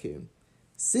not a raccoon.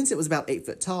 Since it was about 8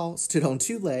 foot tall, stood on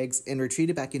 2 legs, and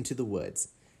retreated back into the woods.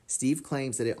 Steve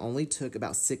claims that it only took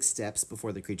about 6 steps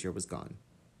before the creature was gone.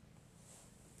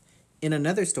 In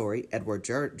another story, Edward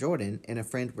Jordan and a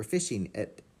friend were fishing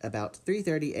at about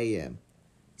 3:30 a.m.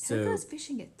 Who goes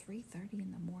fishing at 3:30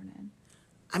 in the morning?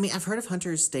 I mean, I've heard of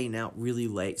hunters staying out really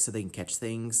late so they can catch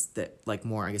things that, like,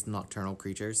 more, I guess, nocturnal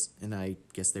creatures. And I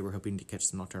guess they were hoping to catch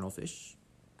some nocturnal fish.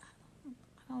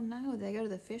 I don't know. They go to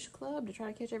the fish club to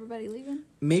try to catch everybody leaving?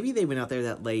 Maybe they went out there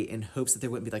that late in hopes that there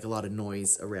wouldn't be, like, a lot of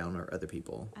noise around or other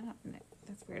people. I don't know.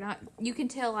 That's weird. You can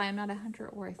tell I am not a hunter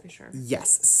or a fisher.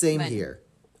 Yes, same here.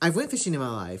 I've went fishing in my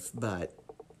life, but,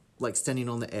 like, standing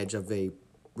on the edge of a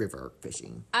river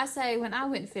fishing. I say when I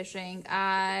went fishing,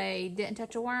 I didn't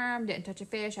touch a worm, didn't touch a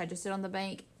fish. I just sit on the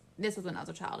bank. This was when I was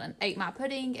a child, and ate my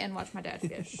pudding and watched my dad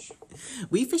fish.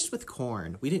 We fished with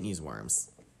corn. We didn't use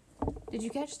worms. Did you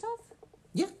catch stuff?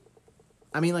 Yeah.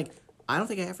 I mean, like, I don't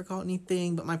think I ever caught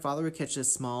anything, but my father would catch a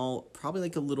small, probably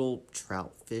like a little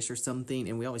trout fish or something,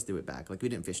 and we always threw it back. Like, we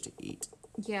didn't fish to eat.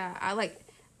 Yeah,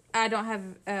 I don't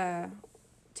have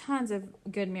tons of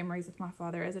good memories with my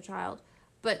father as a child.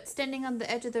 But standing on the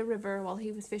edge of the river while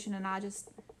he was fishing and I just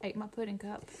ate my pudding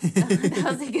cup. That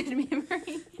was a good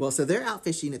memory. Well, so they're out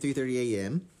fishing at 3:30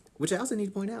 a.m., which I also need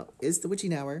to point out is the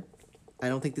witching hour. I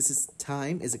don't think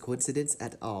time is a coincidence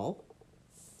at all.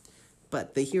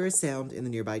 But they hear a sound in the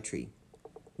nearby tree.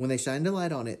 When they shined a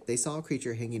light on it, they saw a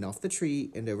creature hanging off the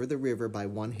tree and over the river by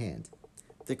one hand.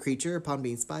 The creature, upon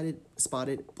being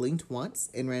spotted, blinked once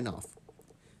and ran off.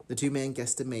 The two men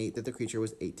guesstimate that the creature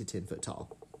was 8 to 10 foot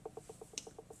tall.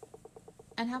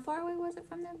 And how far away was it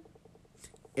from them?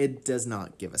 It does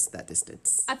not give us that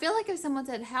distance. I feel like if someone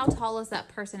said, how tall is that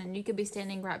person, and you could be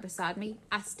standing right beside me,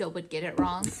 I still would get it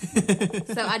wrong.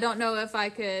 So I don't know if I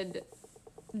could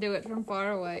do it from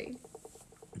far away.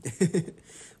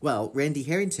 Well, Randy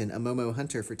Harrington, a Momo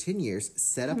hunter for 10 years,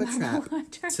 set up a trap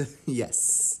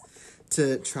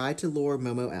to try to lure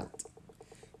Momo out.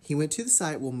 He went to the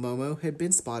site where Momo had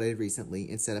been spotted recently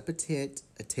and set up a tent,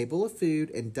 a table of food,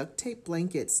 and duct tape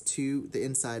blankets to the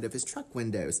inside of his truck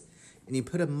windows. And he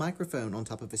put a microphone on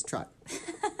top of his truck.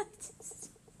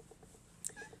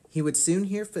 He would soon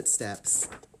hear footsteps,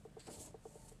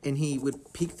 and he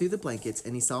would peek through the blankets,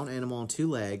 and he saw an animal on 2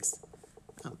 legs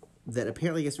that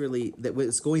apparently that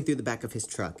was going through the back of his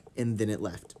truck, and then it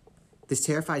left. This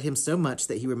terrified him so much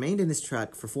that he remained in his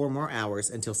truck for 4 more hours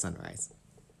until sunrise.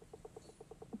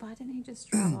 Why didn't he just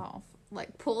drive off?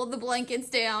 Like, pull the blankets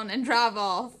down and drive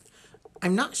off?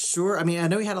 I'm not sure. I mean, I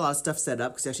know he had a lot of stuff set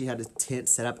up because he actually had his tent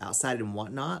set up outside and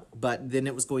whatnot, but then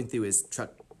it was going through his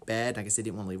truck bed. I guess he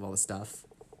didn't want to leave all the stuff.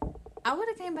 I would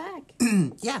have came back.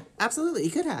 Yeah, absolutely. He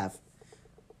could have.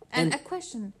 And a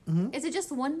question. Mm-hmm. Is it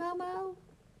just one Momo?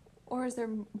 Or is there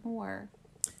more?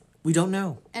 We don't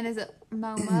know. And is it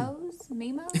Momos?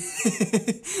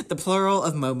 Mimos? The plural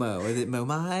of Momo. Is it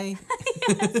Momai?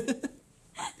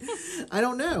 I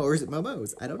don't know. Or is it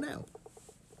Momos? I don't know.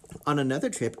 On another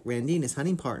trip, Randy and his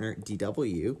hunting partner,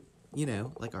 DW, you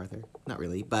know, like Arthur. Not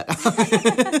really, but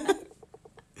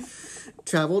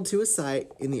traveled to a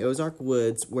site in the Ozark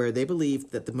woods where they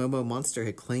believed that the Momo monster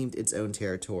had claimed its own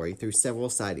territory through several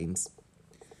sightings.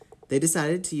 They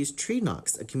decided to use tree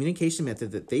knocks, a communication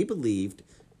method that they believed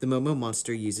the Momo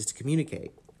monster uses to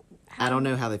communicate. I don't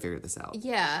know how they figured this out.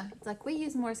 Yeah. It's like, we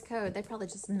use Morse code. They probably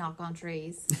just knock on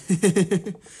trees.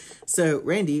 So,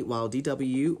 Randy, while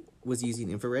DW was using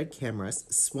infrared cameras,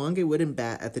 swung a wooden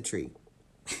bat at the tree.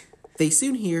 They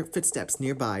soon hear footsteps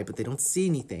nearby, but they don't see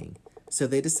anything. So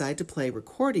they decide to play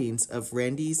recordings of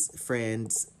Randy's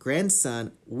friend's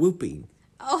grandson whooping.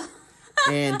 Oh.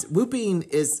 And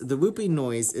the whooping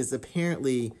noise is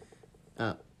apparently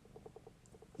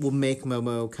will make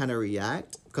Momo kind of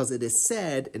react, because it is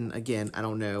said, and again, I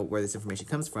don't know where this information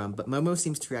comes from, but Momo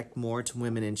seems to react more to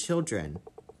women and children.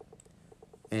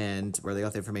 And where they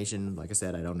got the information, like I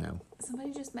said, I don't know.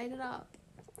 Somebody just made it up.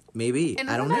 Maybe. And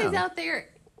I don't know. somebody's out there.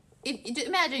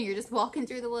 Imagine you're just walking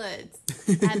through the woods,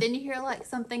 and then you hear like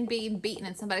something being beaten,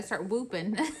 and somebody start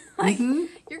whooping. Like, you're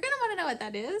gonna want to know what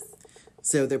that is.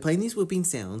 So they're playing these whooping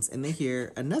sounds, and they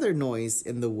hear another noise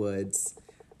in the woods.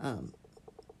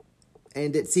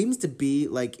 And it seems to be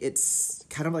like it's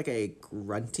kind of like a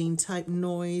grunting type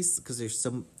noise because there's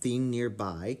something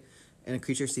nearby. and a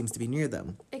creature seems to be near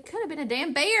them. It could have been a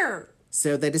damn bear.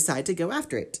 So they decide to go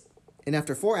after it. And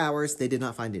after 4 hours, they did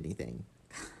not find anything.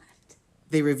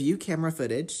 They review camera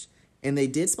footage, and they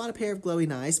did spot a pair of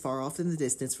glowing eyes far off in the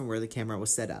distance from where the camera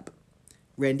was set up.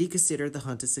 Randy considered the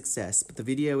hunt a success, but the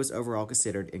video was overall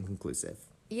considered inconclusive.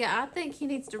 Yeah, I think he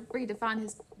needs to redefine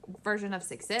his version of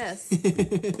success.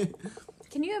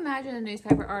 Can you imagine a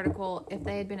newspaper article if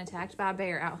they had been attacked by a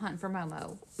bear out hunting for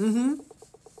Momo? Mm-hmm.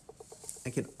 I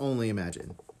can only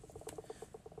imagine.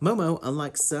 Momo,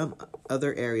 unlike some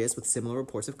other areas with similar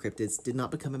reports of cryptids, did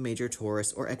not become a major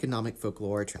tourist or economic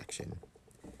folklore attraction.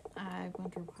 I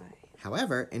wonder why.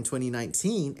 However, in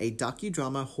 2019, a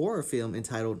docudrama horror film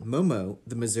entitled Momo,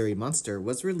 the Missouri Monster,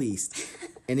 was released,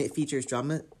 and it features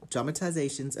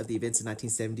dramatizations of the events in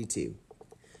 1972.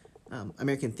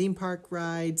 American theme park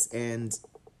rides and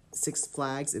Six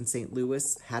Flags in St.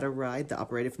 Louis had a ride that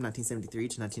operated from 1973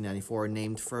 to 1994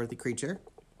 named for the creature.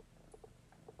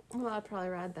 Well, I'd probably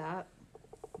ride that.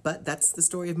 But that's the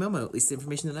story of Momo, at least the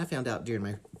information that I found out during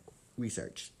my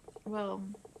research. Well,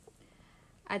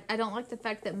 I don't like the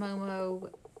fact that Momo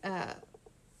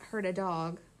hurt a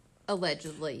dog,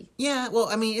 allegedly. Yeah, well,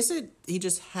 I mean, he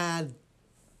just had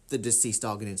the deceased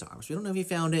dog in his arms. We don't know if he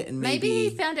found it, and maybe he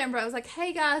found it and was like,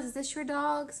 "Hey guys, is this your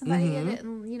dog?" Somebody hit it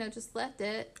and just left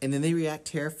it. And then they react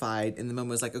terrified, and the Momo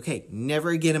was like, "Okay, never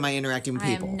again am I interacting with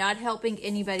people. I am not helping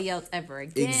anybody else ever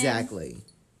again." Exactly.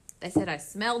 They said I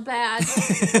smelled bad.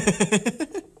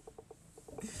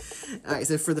 All right,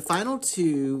 so for the final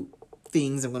two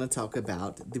things I'm going to talk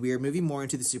about, we are moving more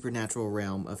into the supernatural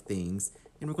realm of things,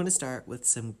 and we're going to start with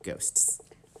some ghosts.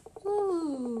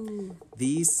 Ooh.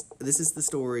 This is the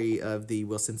story of the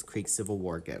Wilson's Creek Civil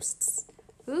War ghosts.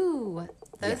 Ooh.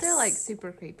 Those Yes. are like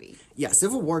super creepy. Yeah,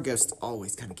 Civil War ghosts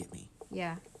always kind of get me.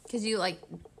 Yeah. Because you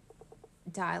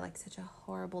die like such a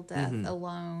horrible death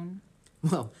alone.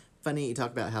 Well, funny you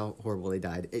talk about how horrible they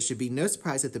died. It should be no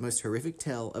surprise that the most horrific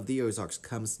tale of the Ozarks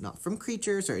comes not from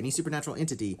creatures or any supernatural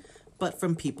entity, but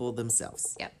from people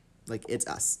themselves. Yep. Like, it's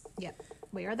us. Yep.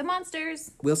 We are the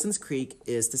monsters. Wilson's Creek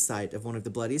is the site of one of the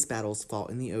bloodiest battles fought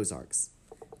in the Ozarks.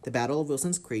 The Battle of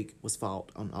Wilson's Creek was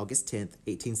fought on August 10th,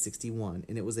 1861,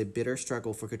 and it was a bitter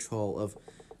struggle for control of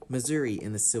Missouri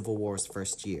in the Civil War's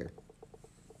first year.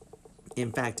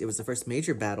 In fact, it was the first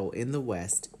major battle in the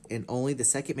West and only the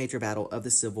second major battle of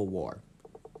the Civil War.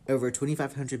 Over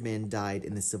 2,500 men died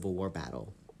in the Civil War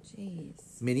battle.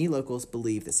 Jeez. Many locals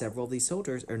believe that several of these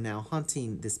soldiers are now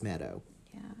haunting this meadow.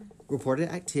 Yeah. Reported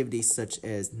activities such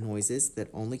as noises that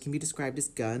only can be described as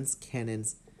guns,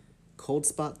 cannons, cold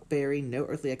spot bearing no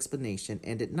earthly explanation,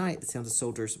 and at night the sounds of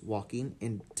soldiers walking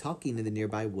and talking in the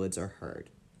nearby woods are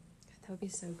heard. That would be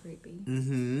so creepy.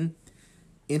 Mm-hmm.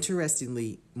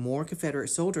 Interestingly, more Confederate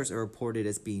soldiers are reported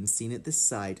as being seen at this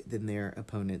site than their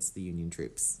opponents, the Union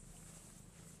troops.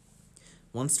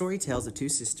 One story tells of two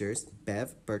sisters,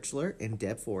 Bev Birchler and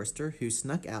Deb Forrester, who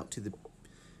snuck out to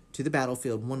the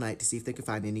battlefield one night to see if they could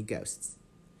find any ghosts.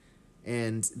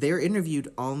 And they were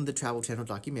interviewed on the Travel Channel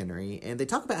documentary, and they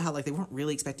talk about how they weren't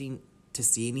really expecting to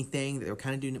see anything. They were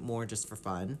kind of doing it more just for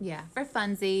fun. Yeah, for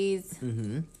funsies.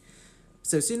 Mm-hmm.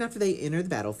 So soon after they enter the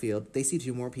battlefield, they see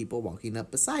two more people walking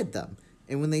up beside them.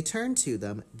 And when they turn to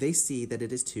them, they see that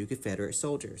it is two Confederate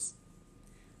soldiers.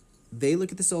 They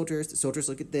look at the soldiers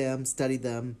look at them, study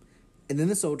them, and then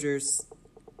the soldiers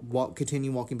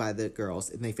continue walking by the girls,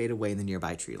 and they fade away in the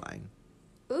nearby tree line.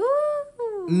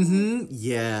 Ooh. Mm-hmm.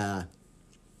 Yeah.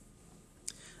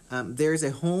 There's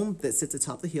a home that sits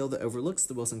atop the hill that overlooks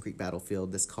the Wilson Creek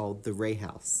battlefield that's called the Ray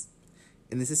House.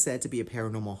 And this is said to be a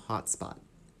paranormal hotspot.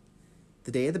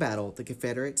 The day of the battle, the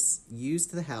Confederates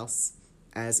used the house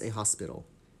as a hospital.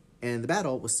 And the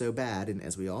battle was so bad, and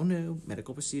as we all know,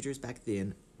 medical procedures back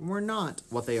then were not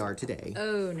what they are today.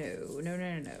 Oh,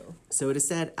 no. So it is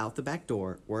said out the back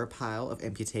door were a pile of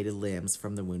amputated limbs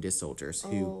from the wounded soldiers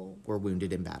who were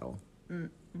wounded in battle.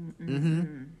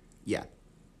 Mm-hmm. Yeah.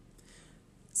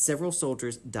 Several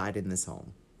soldiers died in this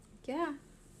home. Yeah.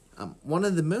 One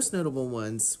of the most notable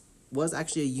ones was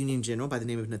actually a Union general by the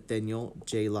name of Nathaniel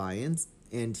J. Lyons,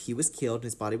 and he was killed and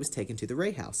his body was taken to the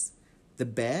Ray House. The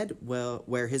bed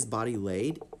where his body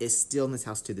laid is still in this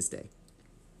house to this day.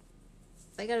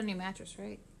 They got a new mattress,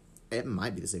 right? It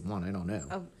might be the same one. I don't know.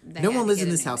 Oh, no one lives in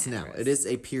this house now. It is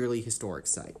a purely historic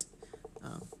site.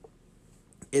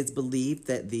 It's believed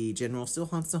that the general still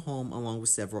haunts the home along with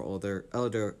several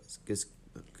other good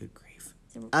grief.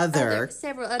 Several other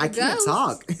I ghosts. can't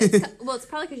talk. Well, it's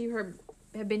probably because you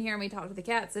have been hearing me talk to the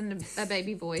cats in a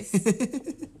baby voice.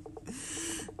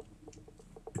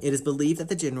 It is believed that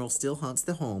the general still haunts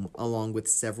the home along with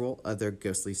several other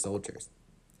ghostly soldiers.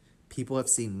 People have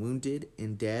seen wounded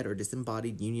and dead or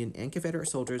disembodied Union and Confederate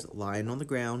soldiers lying on the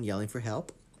ground yelling for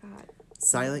help. God.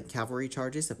 Silent cavalry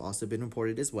charges have also been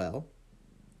reported as well.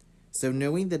 So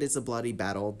knowing that it's a bloody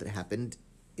battle that happened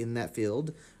in that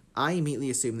field, I immediately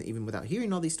assume that even without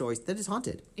hearing all these stories, that it's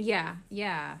haunted. Yeah.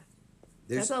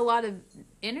 There's a lot of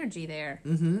energy there.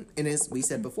 Mm-hmm. And as we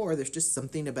said before, there's just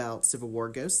something about Civil War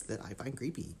ghosts that I find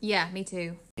creepy. Yeah, me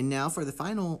too. And now for the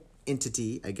final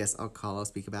entity, I guess I'll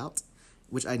speak about,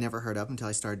 which I never heard of until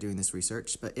I started doing this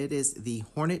research, but it is the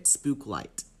Hornet Spook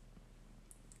Light.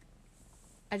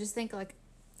 I just think like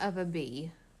of a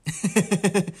bee.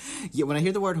 Yeah, when I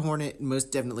hear the word hornet,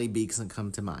 most definitely bees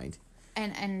come to mind.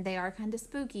 And they are kind of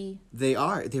spooky. They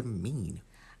are. They're mean.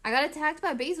 I got attacked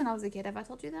by bees when I was a kid. Have I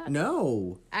told you that?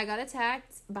 No. I got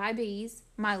attacked by bees.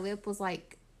 My lip was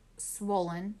like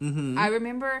swollen. Mm-hmm. I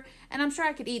remember, and I'm sure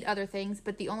I could eat other things,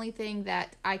 but the only thing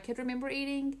that I could remember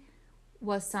eating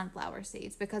was sunflower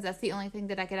seeds because that's the only thing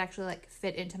that I could actually like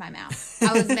fit into my mouth.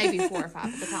 I was maybe 4 or 5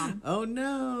 at the time. Oh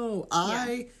no.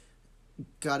 I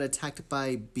got attacked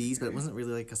by bees, but it wasn't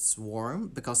really like a swarm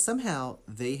because somehow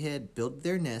they had built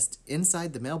their nest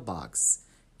inside the mailbox,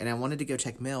 and I wanted to go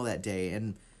check mail that day,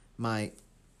 and my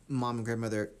mom and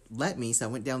grandmother let me, so I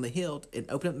went down the hill and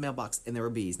opened up the mailbox, and there were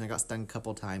bees, and I got stung a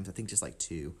couple times, I think just like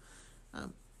 2.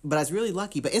 But I was really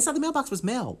lucky. But inside the mailbox was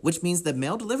mail, which means the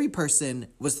mail delivery person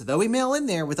was throwing mail in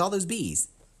there with all those bees.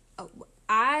 Oh,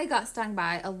 I got stung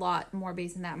by a lot more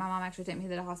bees than that. My mom actually took me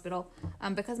to the hospital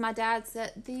because my dad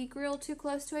set the grill too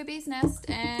close to a bee's nest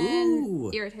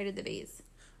and irritated the bees.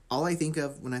 All I think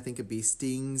of when I think of bee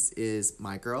stings is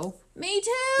My Girl. Me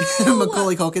too!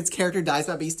 Macaulay Culkin's character dies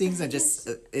by bee stings, and just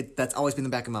that's always been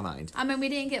in the back of my mind. I mean, we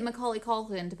didn't get Macaulay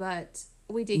Culkin, but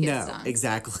we did get stung. No,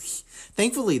 exactly.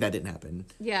 Thankfully, that didn't happen.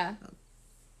 Yeah.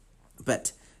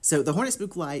 But, so the Hornet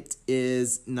Spook Light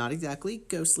is not exactly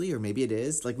ghostly, or maybe it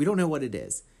is. Like, we don't know what it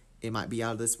is. It might be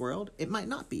out of this world. It might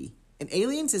not be. And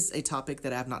aliens is a topic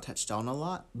that I have not touched on a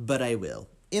lot, but I will.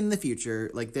 In the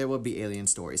future, like, there will be alien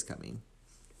stories coming.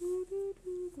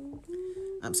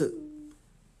 So,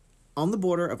 on the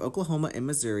border of Oklahoma and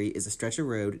Missouri is a stretch of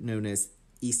road known as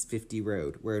East 50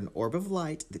 Road, where an orb of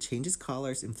light that changes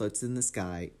colors and floats in the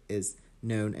sky is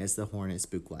known as the Hornet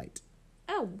Spook Light.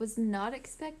 Oh, was not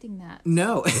expecting that.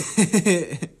 No.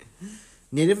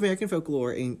 Native American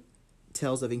folklore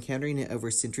tells of encountering it over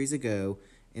centuries ago,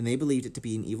 and they believed it to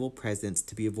be an evil presence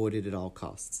to be avoided at all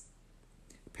costs.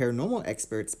 Paranormal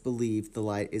experts believe the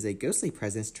light is a ghostly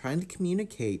presence trying to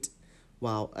communicate,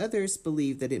 while others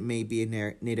believe that it may be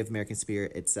a Native American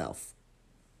spirit itself.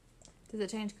 Does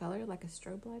it change color like a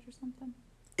strobe light or something?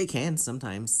 It can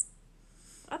sometimes.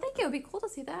 I think it would be cool to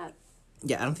see that.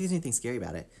 Yeah, I don't think there's anything scary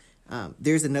about it.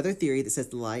 There's another theory that says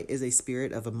the light is a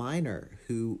spirit of a miner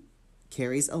who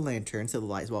carries a lantern, so the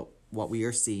light is what we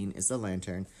are seeing is the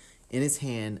lantern, in his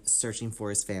hand searching for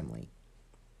his family.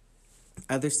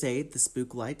 Others say the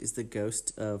spook light is the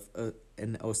ghost of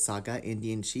an Osage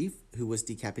Indian chief who was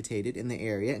decapitated in the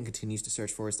area and continues to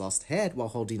search for his lost head while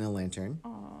holding a lantern.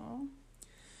 Aww.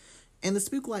 And the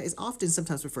spook light is often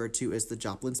sometimes referred to as the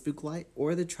Joplin Spook Light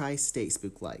or the Tri-State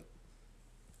Spook Light.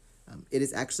 It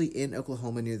is actually in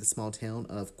Oklahoma near the small town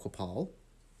of Quapaw.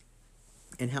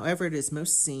 And however, it is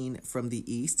most seen from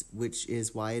the east, which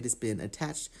is why it has been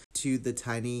attached to the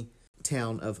tiny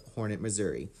town of Hornet,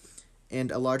 Missouri,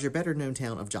 and a larger, better-known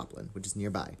town of Joplin, which is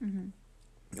nearby.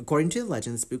 Mm-hmm. According to the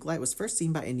legend, the spook light was first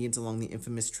seen by Indians along the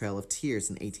infamous Trail of Tears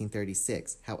in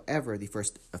 1836. However, the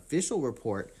first official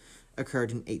report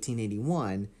occurred in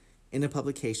 1881 in a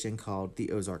publication called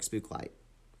the Ozarks Spook Light.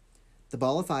 The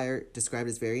ball of fire, described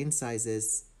as varying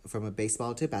sizes from a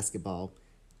baseball to a basketball,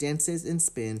 dances and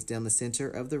spins down the center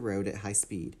of the road at high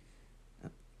speed,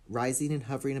 rising and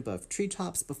hovering above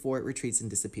treetops before it retreats and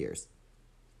disappears.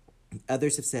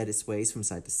 Others have said it sways from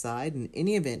side to side. In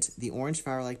any event, the orange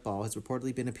fire-like ball has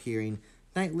reportedly been appearing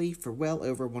nightly for well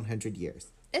over 100 years.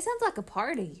 It sounds like a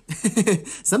party.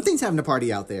 Something's having a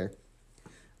party out there.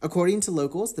 According to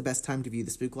locals, the best time to view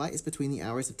the spook light is between the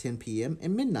hours of 10 p.m.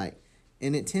 and midnight,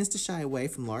 and it tends to shy away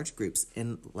from large groups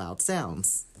and loud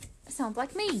sounds. It sounds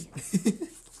like me.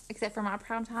 Except for my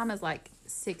prime time is like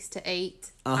 6 to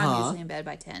 8. Uh-huh. I'm usually in bed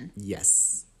by 10.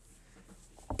 Yes.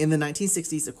 In the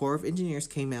 1960s, a Corps of Engineers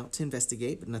came out to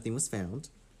investigate, but nothing was found.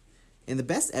 And the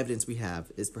best evidence we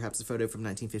have is perhaps a photo from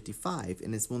 1955,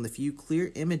 and it's one of the few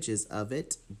clear images of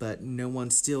it, but no one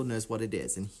still knows what it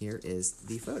is. And here is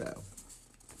the photo.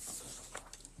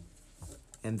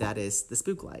 And that is the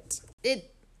spook light.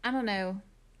 I don't know.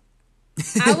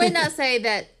 I would not say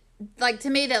that like, to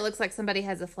me, that looks like somebody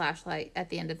has a flashlight at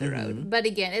the end of the road. But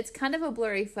again, it's kind of a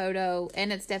blurry photo,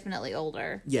 and it's definitely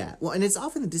older. Yeah, well, and it's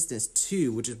off in the distance,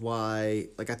 too, which is why,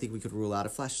 like, I think we could rule out a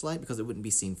flashlight because it wouldn't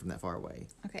be seen from that far away.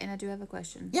 Okay, and I do have a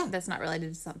question. Yeah. That's not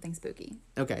related to something spooky.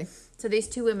 Okay. So these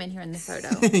two women here in the photo.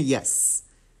 Yes.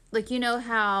 Like, you know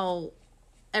how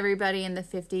everybody in the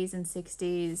 50s and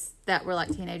 60s that were, like,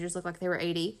 teenagers looked like they were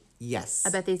 80? Yes. I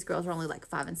bet these girls were only, like,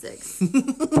 5 and 6.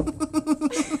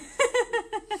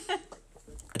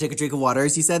 I took a drink of water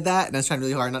as you said that, and I was trying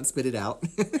really hard not to spit it out.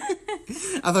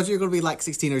 I thought you were going to be like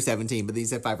 16 or 17, but then you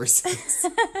said 5 or 6.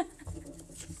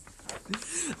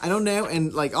 I don't know,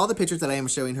 and like all the pictures that I am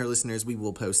showing her listeners, we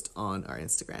will post on our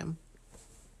Instagram.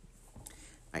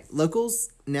 All right, locals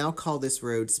now call this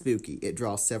road spooky. It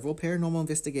draws several paranormal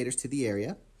investigators to the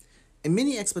area, and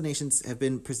many explanations have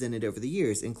been presented over the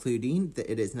years, including that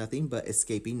it is nothing but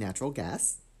escaping natural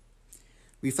gas,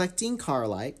 reflecting car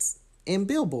lights, and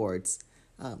billboards.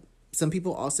 Some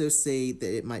people also say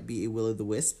that it might be a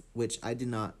will-o'-the-wisp, which I did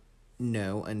not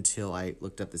know until I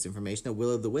looked up this information. A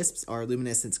will-o'-the-wisps are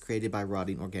luminescence created by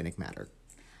rotting organic matter.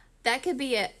 That could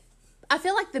be it. I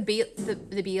feel like the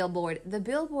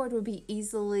billboard would be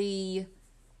easily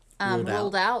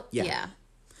ruled out. Yeah.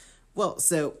 Well,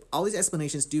 so all these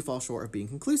explanations do fall short of being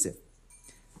conclusive.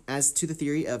 As to the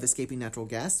theory of escaping natural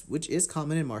gas, which is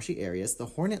common in marshy areas, the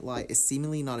hornet light is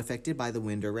seemingly not affected by the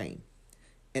wind or rain.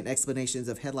 And explanations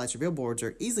of headlights or billboards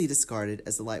are easily discarded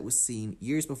as the light was seen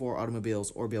years before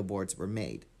automobiles or billboards were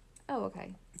made. Oh,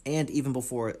 okay. And even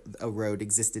before a road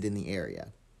existed in the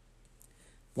area.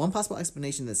 One possible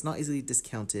explanation that's not easily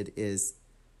discounted is,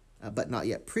 but not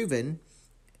yet proven,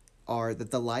 are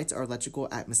that the lights are electrical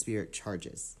atmospheric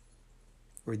charges,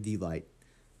 or the light.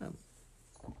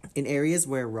 In areas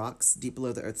where rocks deep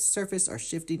below the Earth's surface are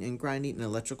shifting and grinding, an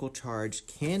electrical charge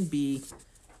can be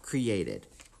created.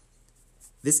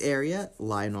 This area,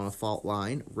 lying on a fault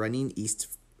line running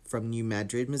east from New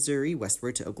Madrid, Missouri,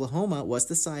 westward to Oklahoma, was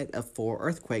the site of 4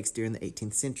 earthquakes during the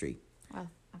 18th century. Wow.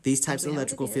 These types of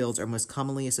electrical fields are most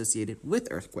commonly associated with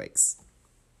earthquakes.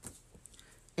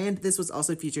 And this was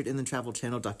also featured in the Travel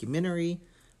Channel documentary,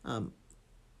 a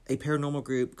paranormal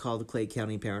group called the Clay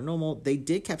County Paranormal. They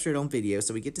did capture it on video,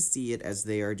 so we get to see it as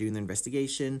they are doing their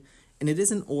investigation. And it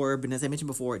is an orb, and as I mentioned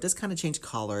before, it does kind of change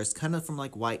colors, kind of from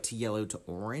like white to yellow to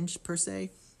orange, per se.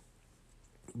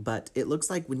 But it looks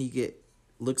like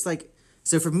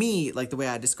so for me, like the way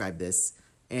I describe this,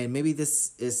 and maybe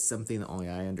this is something that only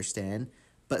I understand,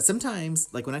 but sometimes,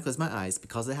 like when I close my eyes,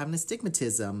 because I have an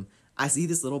astigmatism, I see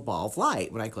this little ball of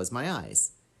light when I close my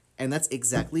eyes. And that's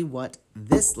exactly what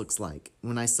this looks like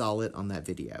when I saw it on that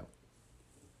video.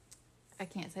 I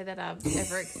can't say that I've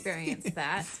ever experienced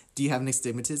that. Do you have an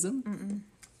astigmatism? Mm-mm.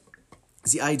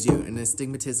 See, I do. And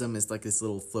astigmatism is like this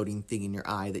little floating thing in your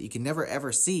eye that you can never,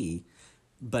 ever see,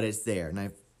 but it's there. And I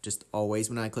just always,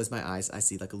 when I close my eyes, I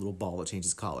see like a little ball that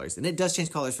changes colors. And it does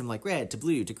change colors from like red to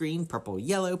blue to green, purple,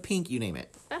 yellow, pink, you name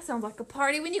it. That sounds like a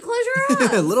party when you close your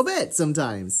eyes. A little bit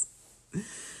sometimes.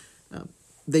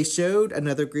 They showed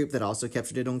another group that also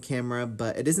captured it on camera,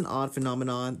 but it is an odd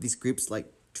phenomenon. These groups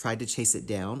like tried to chase it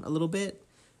down a little bit.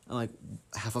 Like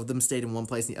half of them stayed in one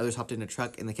place and the others hopped in a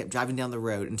truck and they kept driving down the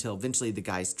road until eventually the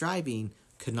guys driving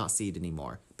could not see it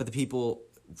anymore. But the people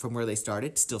from where they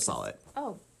started still saw it.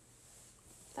 Oh,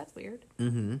 that's weird.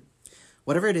 Mm-hmm.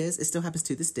 Whatever it is, it still happens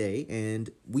to this day, and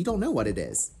we don't know what it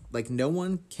is. Like, no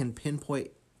one can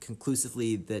pinpoint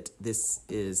conclusively that this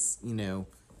is,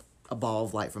 a ball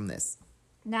of light from this.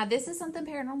 Now, this is something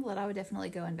paranormal that I would definitely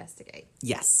go investigate.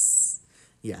 Yes.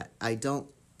 Yeah, I don't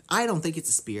think it's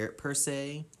a spirit per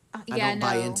se. I don't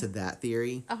buy into that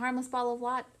theory. A harmless ball of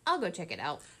light? I'll go check it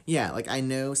out. Yeah, like I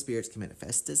know spirits can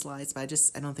manifest as lights, but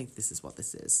I don't think this is what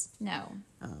this is. No.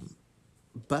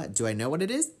 But do I know what it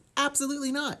is?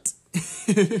 Absolutely not.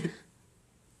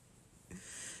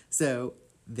 So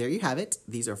there you have it.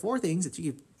 These are 4 things that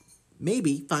you could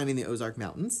maybe find in the Ozark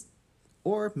Mountains,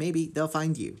 or maybe they'll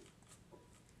find you.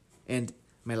 And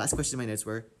my last question in my notes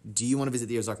were, do you want to visit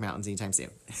the Ozark Mountains anytime soon?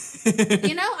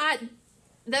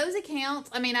 Those accounts,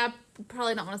 I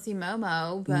probably don't want to see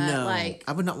Momo, but no,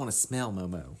 I would not want to smell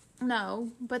Momo.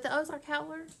 No, but the Ozark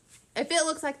Howler, if it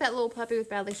looks like that little puppy with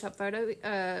badly shot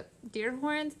deer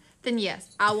horns, then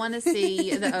yes, I want to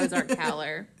see the Ozark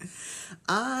Howler.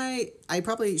 I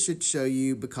probably should show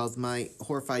you because my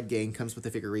horrified gang comes with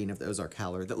a figurine of the Ozark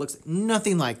Howler that looks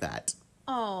nothing like that.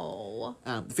 Oh.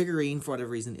 The figurine, for whatever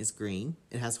reason, is green.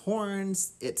 It has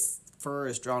horns. Its fur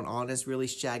is drawn on as really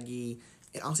shaggy.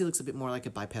 It honestly looks a bit more like a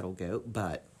bipedal goat,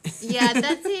 but... Yeah, and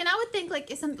I would think,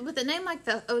 with a name like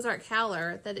the Ozark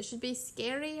Howler, that it should be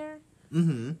scarier.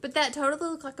 Mm-hmm. But that totally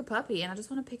looked like a puppy, and I just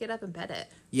want to pick it up and pet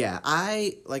it. Yeah,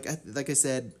 like I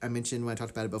said, I mentioned when I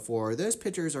talked about it before, those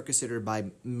pictures are considered by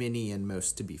many and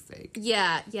most to be fake.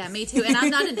 Yeah, me too. And I'm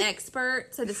not an expert,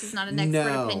 so this is not an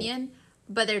expert opinion,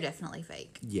 but they're definitely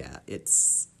fake. Yeah,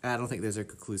 I don't think those are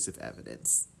conclusive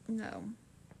evidence. No.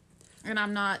 And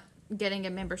I'm not getting a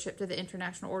membership to the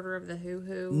International Order of the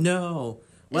Hoo-Hoo. No.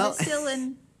 Well, is it still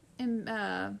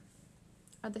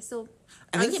are they still...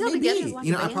 I think it may be.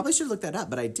 I probably should have looked that up,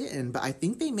 but I didn't. But I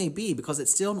think they may be, because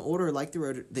it's still an order like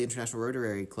the International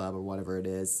Rotary Club or whatever it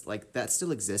is. Like, that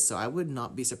still exists, so I would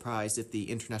not be surprised if the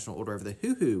International Order of the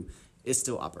Hoo-Hoo is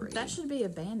still operating. That should be a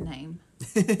band name.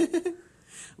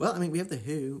 Well, I mean, we have the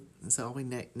Who, and so all we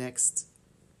next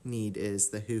need is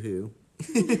the Hoo-Hoo.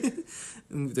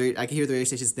 I can hear the radio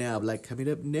stations now, like, coming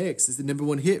up next is the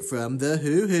 #1 hit from the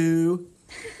Hoo-Hoo.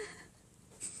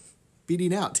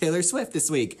 Beating out Taylor Swift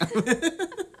this week.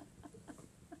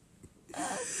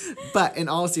 But in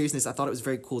all seriousness, I thought it was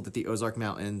very cool that the Ozark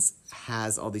Mountains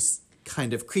has all these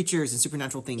kind of creatures and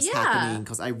supernatural things happening,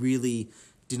 because I really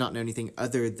do not know anything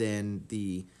other than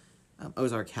the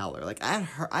Ozark Howler. Like, I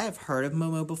have heard of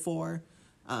Momo before,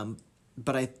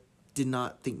 but I did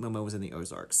not think Momo was in the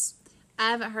Ozarks.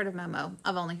 I haven't heard of Momo.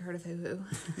 I've only heard of Hoo-Hoo.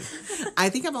 I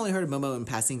think I've only heard of Momo in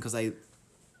passing, because I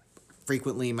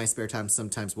frequently in my spare time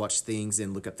sometimes watch things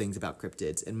and look up things about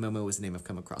cryptids, and Momo is a name I've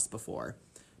come across before.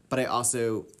 But I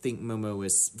also think Momo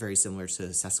is very similar to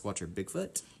Sasquatch or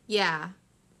Bigfoot. Yeah.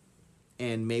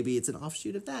 And maybe it's an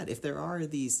offshoot of that, if there are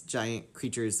these giant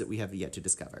creatures that we have yet to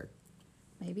discover.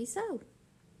 Maybe so.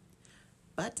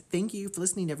 But thank you for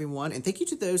listening, everyone, and thank you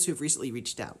to those who have recently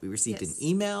reached out. We received an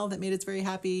email that made us very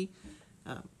happy.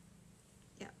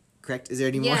 Correct? Is there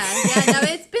any more? Yeah, no,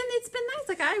 it's been nice.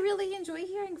 Like, I really enjoy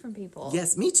hearing from people.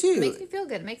 Yes, me too. It makes me feel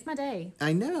good. It makes my day.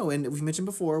 I know, and we've mentioned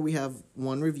before, we have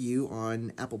one review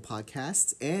on Apple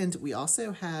Podcasts, and we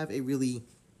also have a really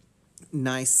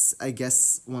nice, I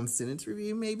guess, one-sentence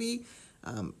review, maybe.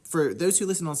 For those who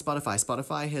listen on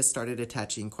Spotify has started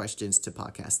attaching questions to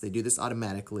podcasts. They do this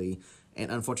automatically,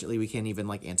 and unfortunately, we can't even,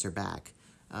 answer back.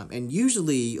 And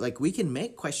usually, we can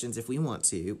make questions if we want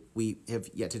to. We have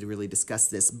yet to really discuss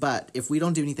this. But if we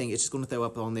don't do anything, it's just going to throw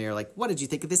up on there, what did you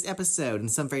think of this episode?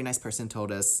 And some very nice person told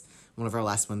us one of our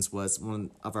last ones was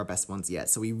one of our best ones yet.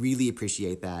 So we really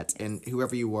appreciate that. And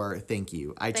whoever you were, thank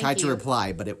you. I tried to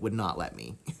reply, but it would not let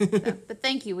me. But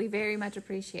thank you. We very much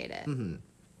appreciate it. Mm-hmm.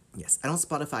 Yes. I don't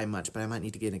Spotify much, but I might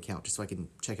need to get an account just so I can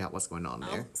check out what's going on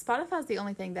there. Spotify's the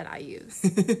only thing that I use.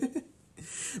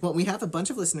 Well, we have a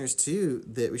bunch of listeners, too,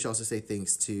 that we should also say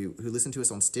thanks to, who listen to us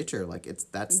on Stitcher.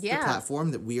 That's the platform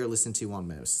that we are listened to on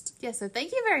most. Yeah, so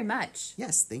thank you very much.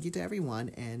 Yes, thank you to everyone,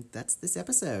 and that's this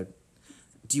episode.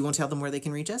 Do you want to tell them where they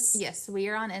can reach us? Yes, we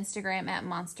are on Instagram at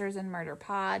Monsters and Murder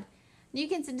Pod. You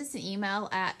can send us an email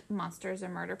at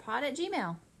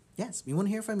monstersandmurderpod@gmail.com. Yes, we want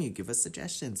to hear from you. Give us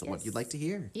suggestions on what you'd like to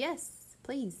hear. Yes,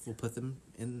 please. We'll put them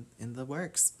in the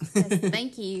works. Yes,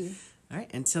 thank you. All right,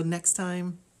 until next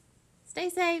time. Stay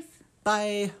safe.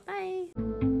 Bye. Bye.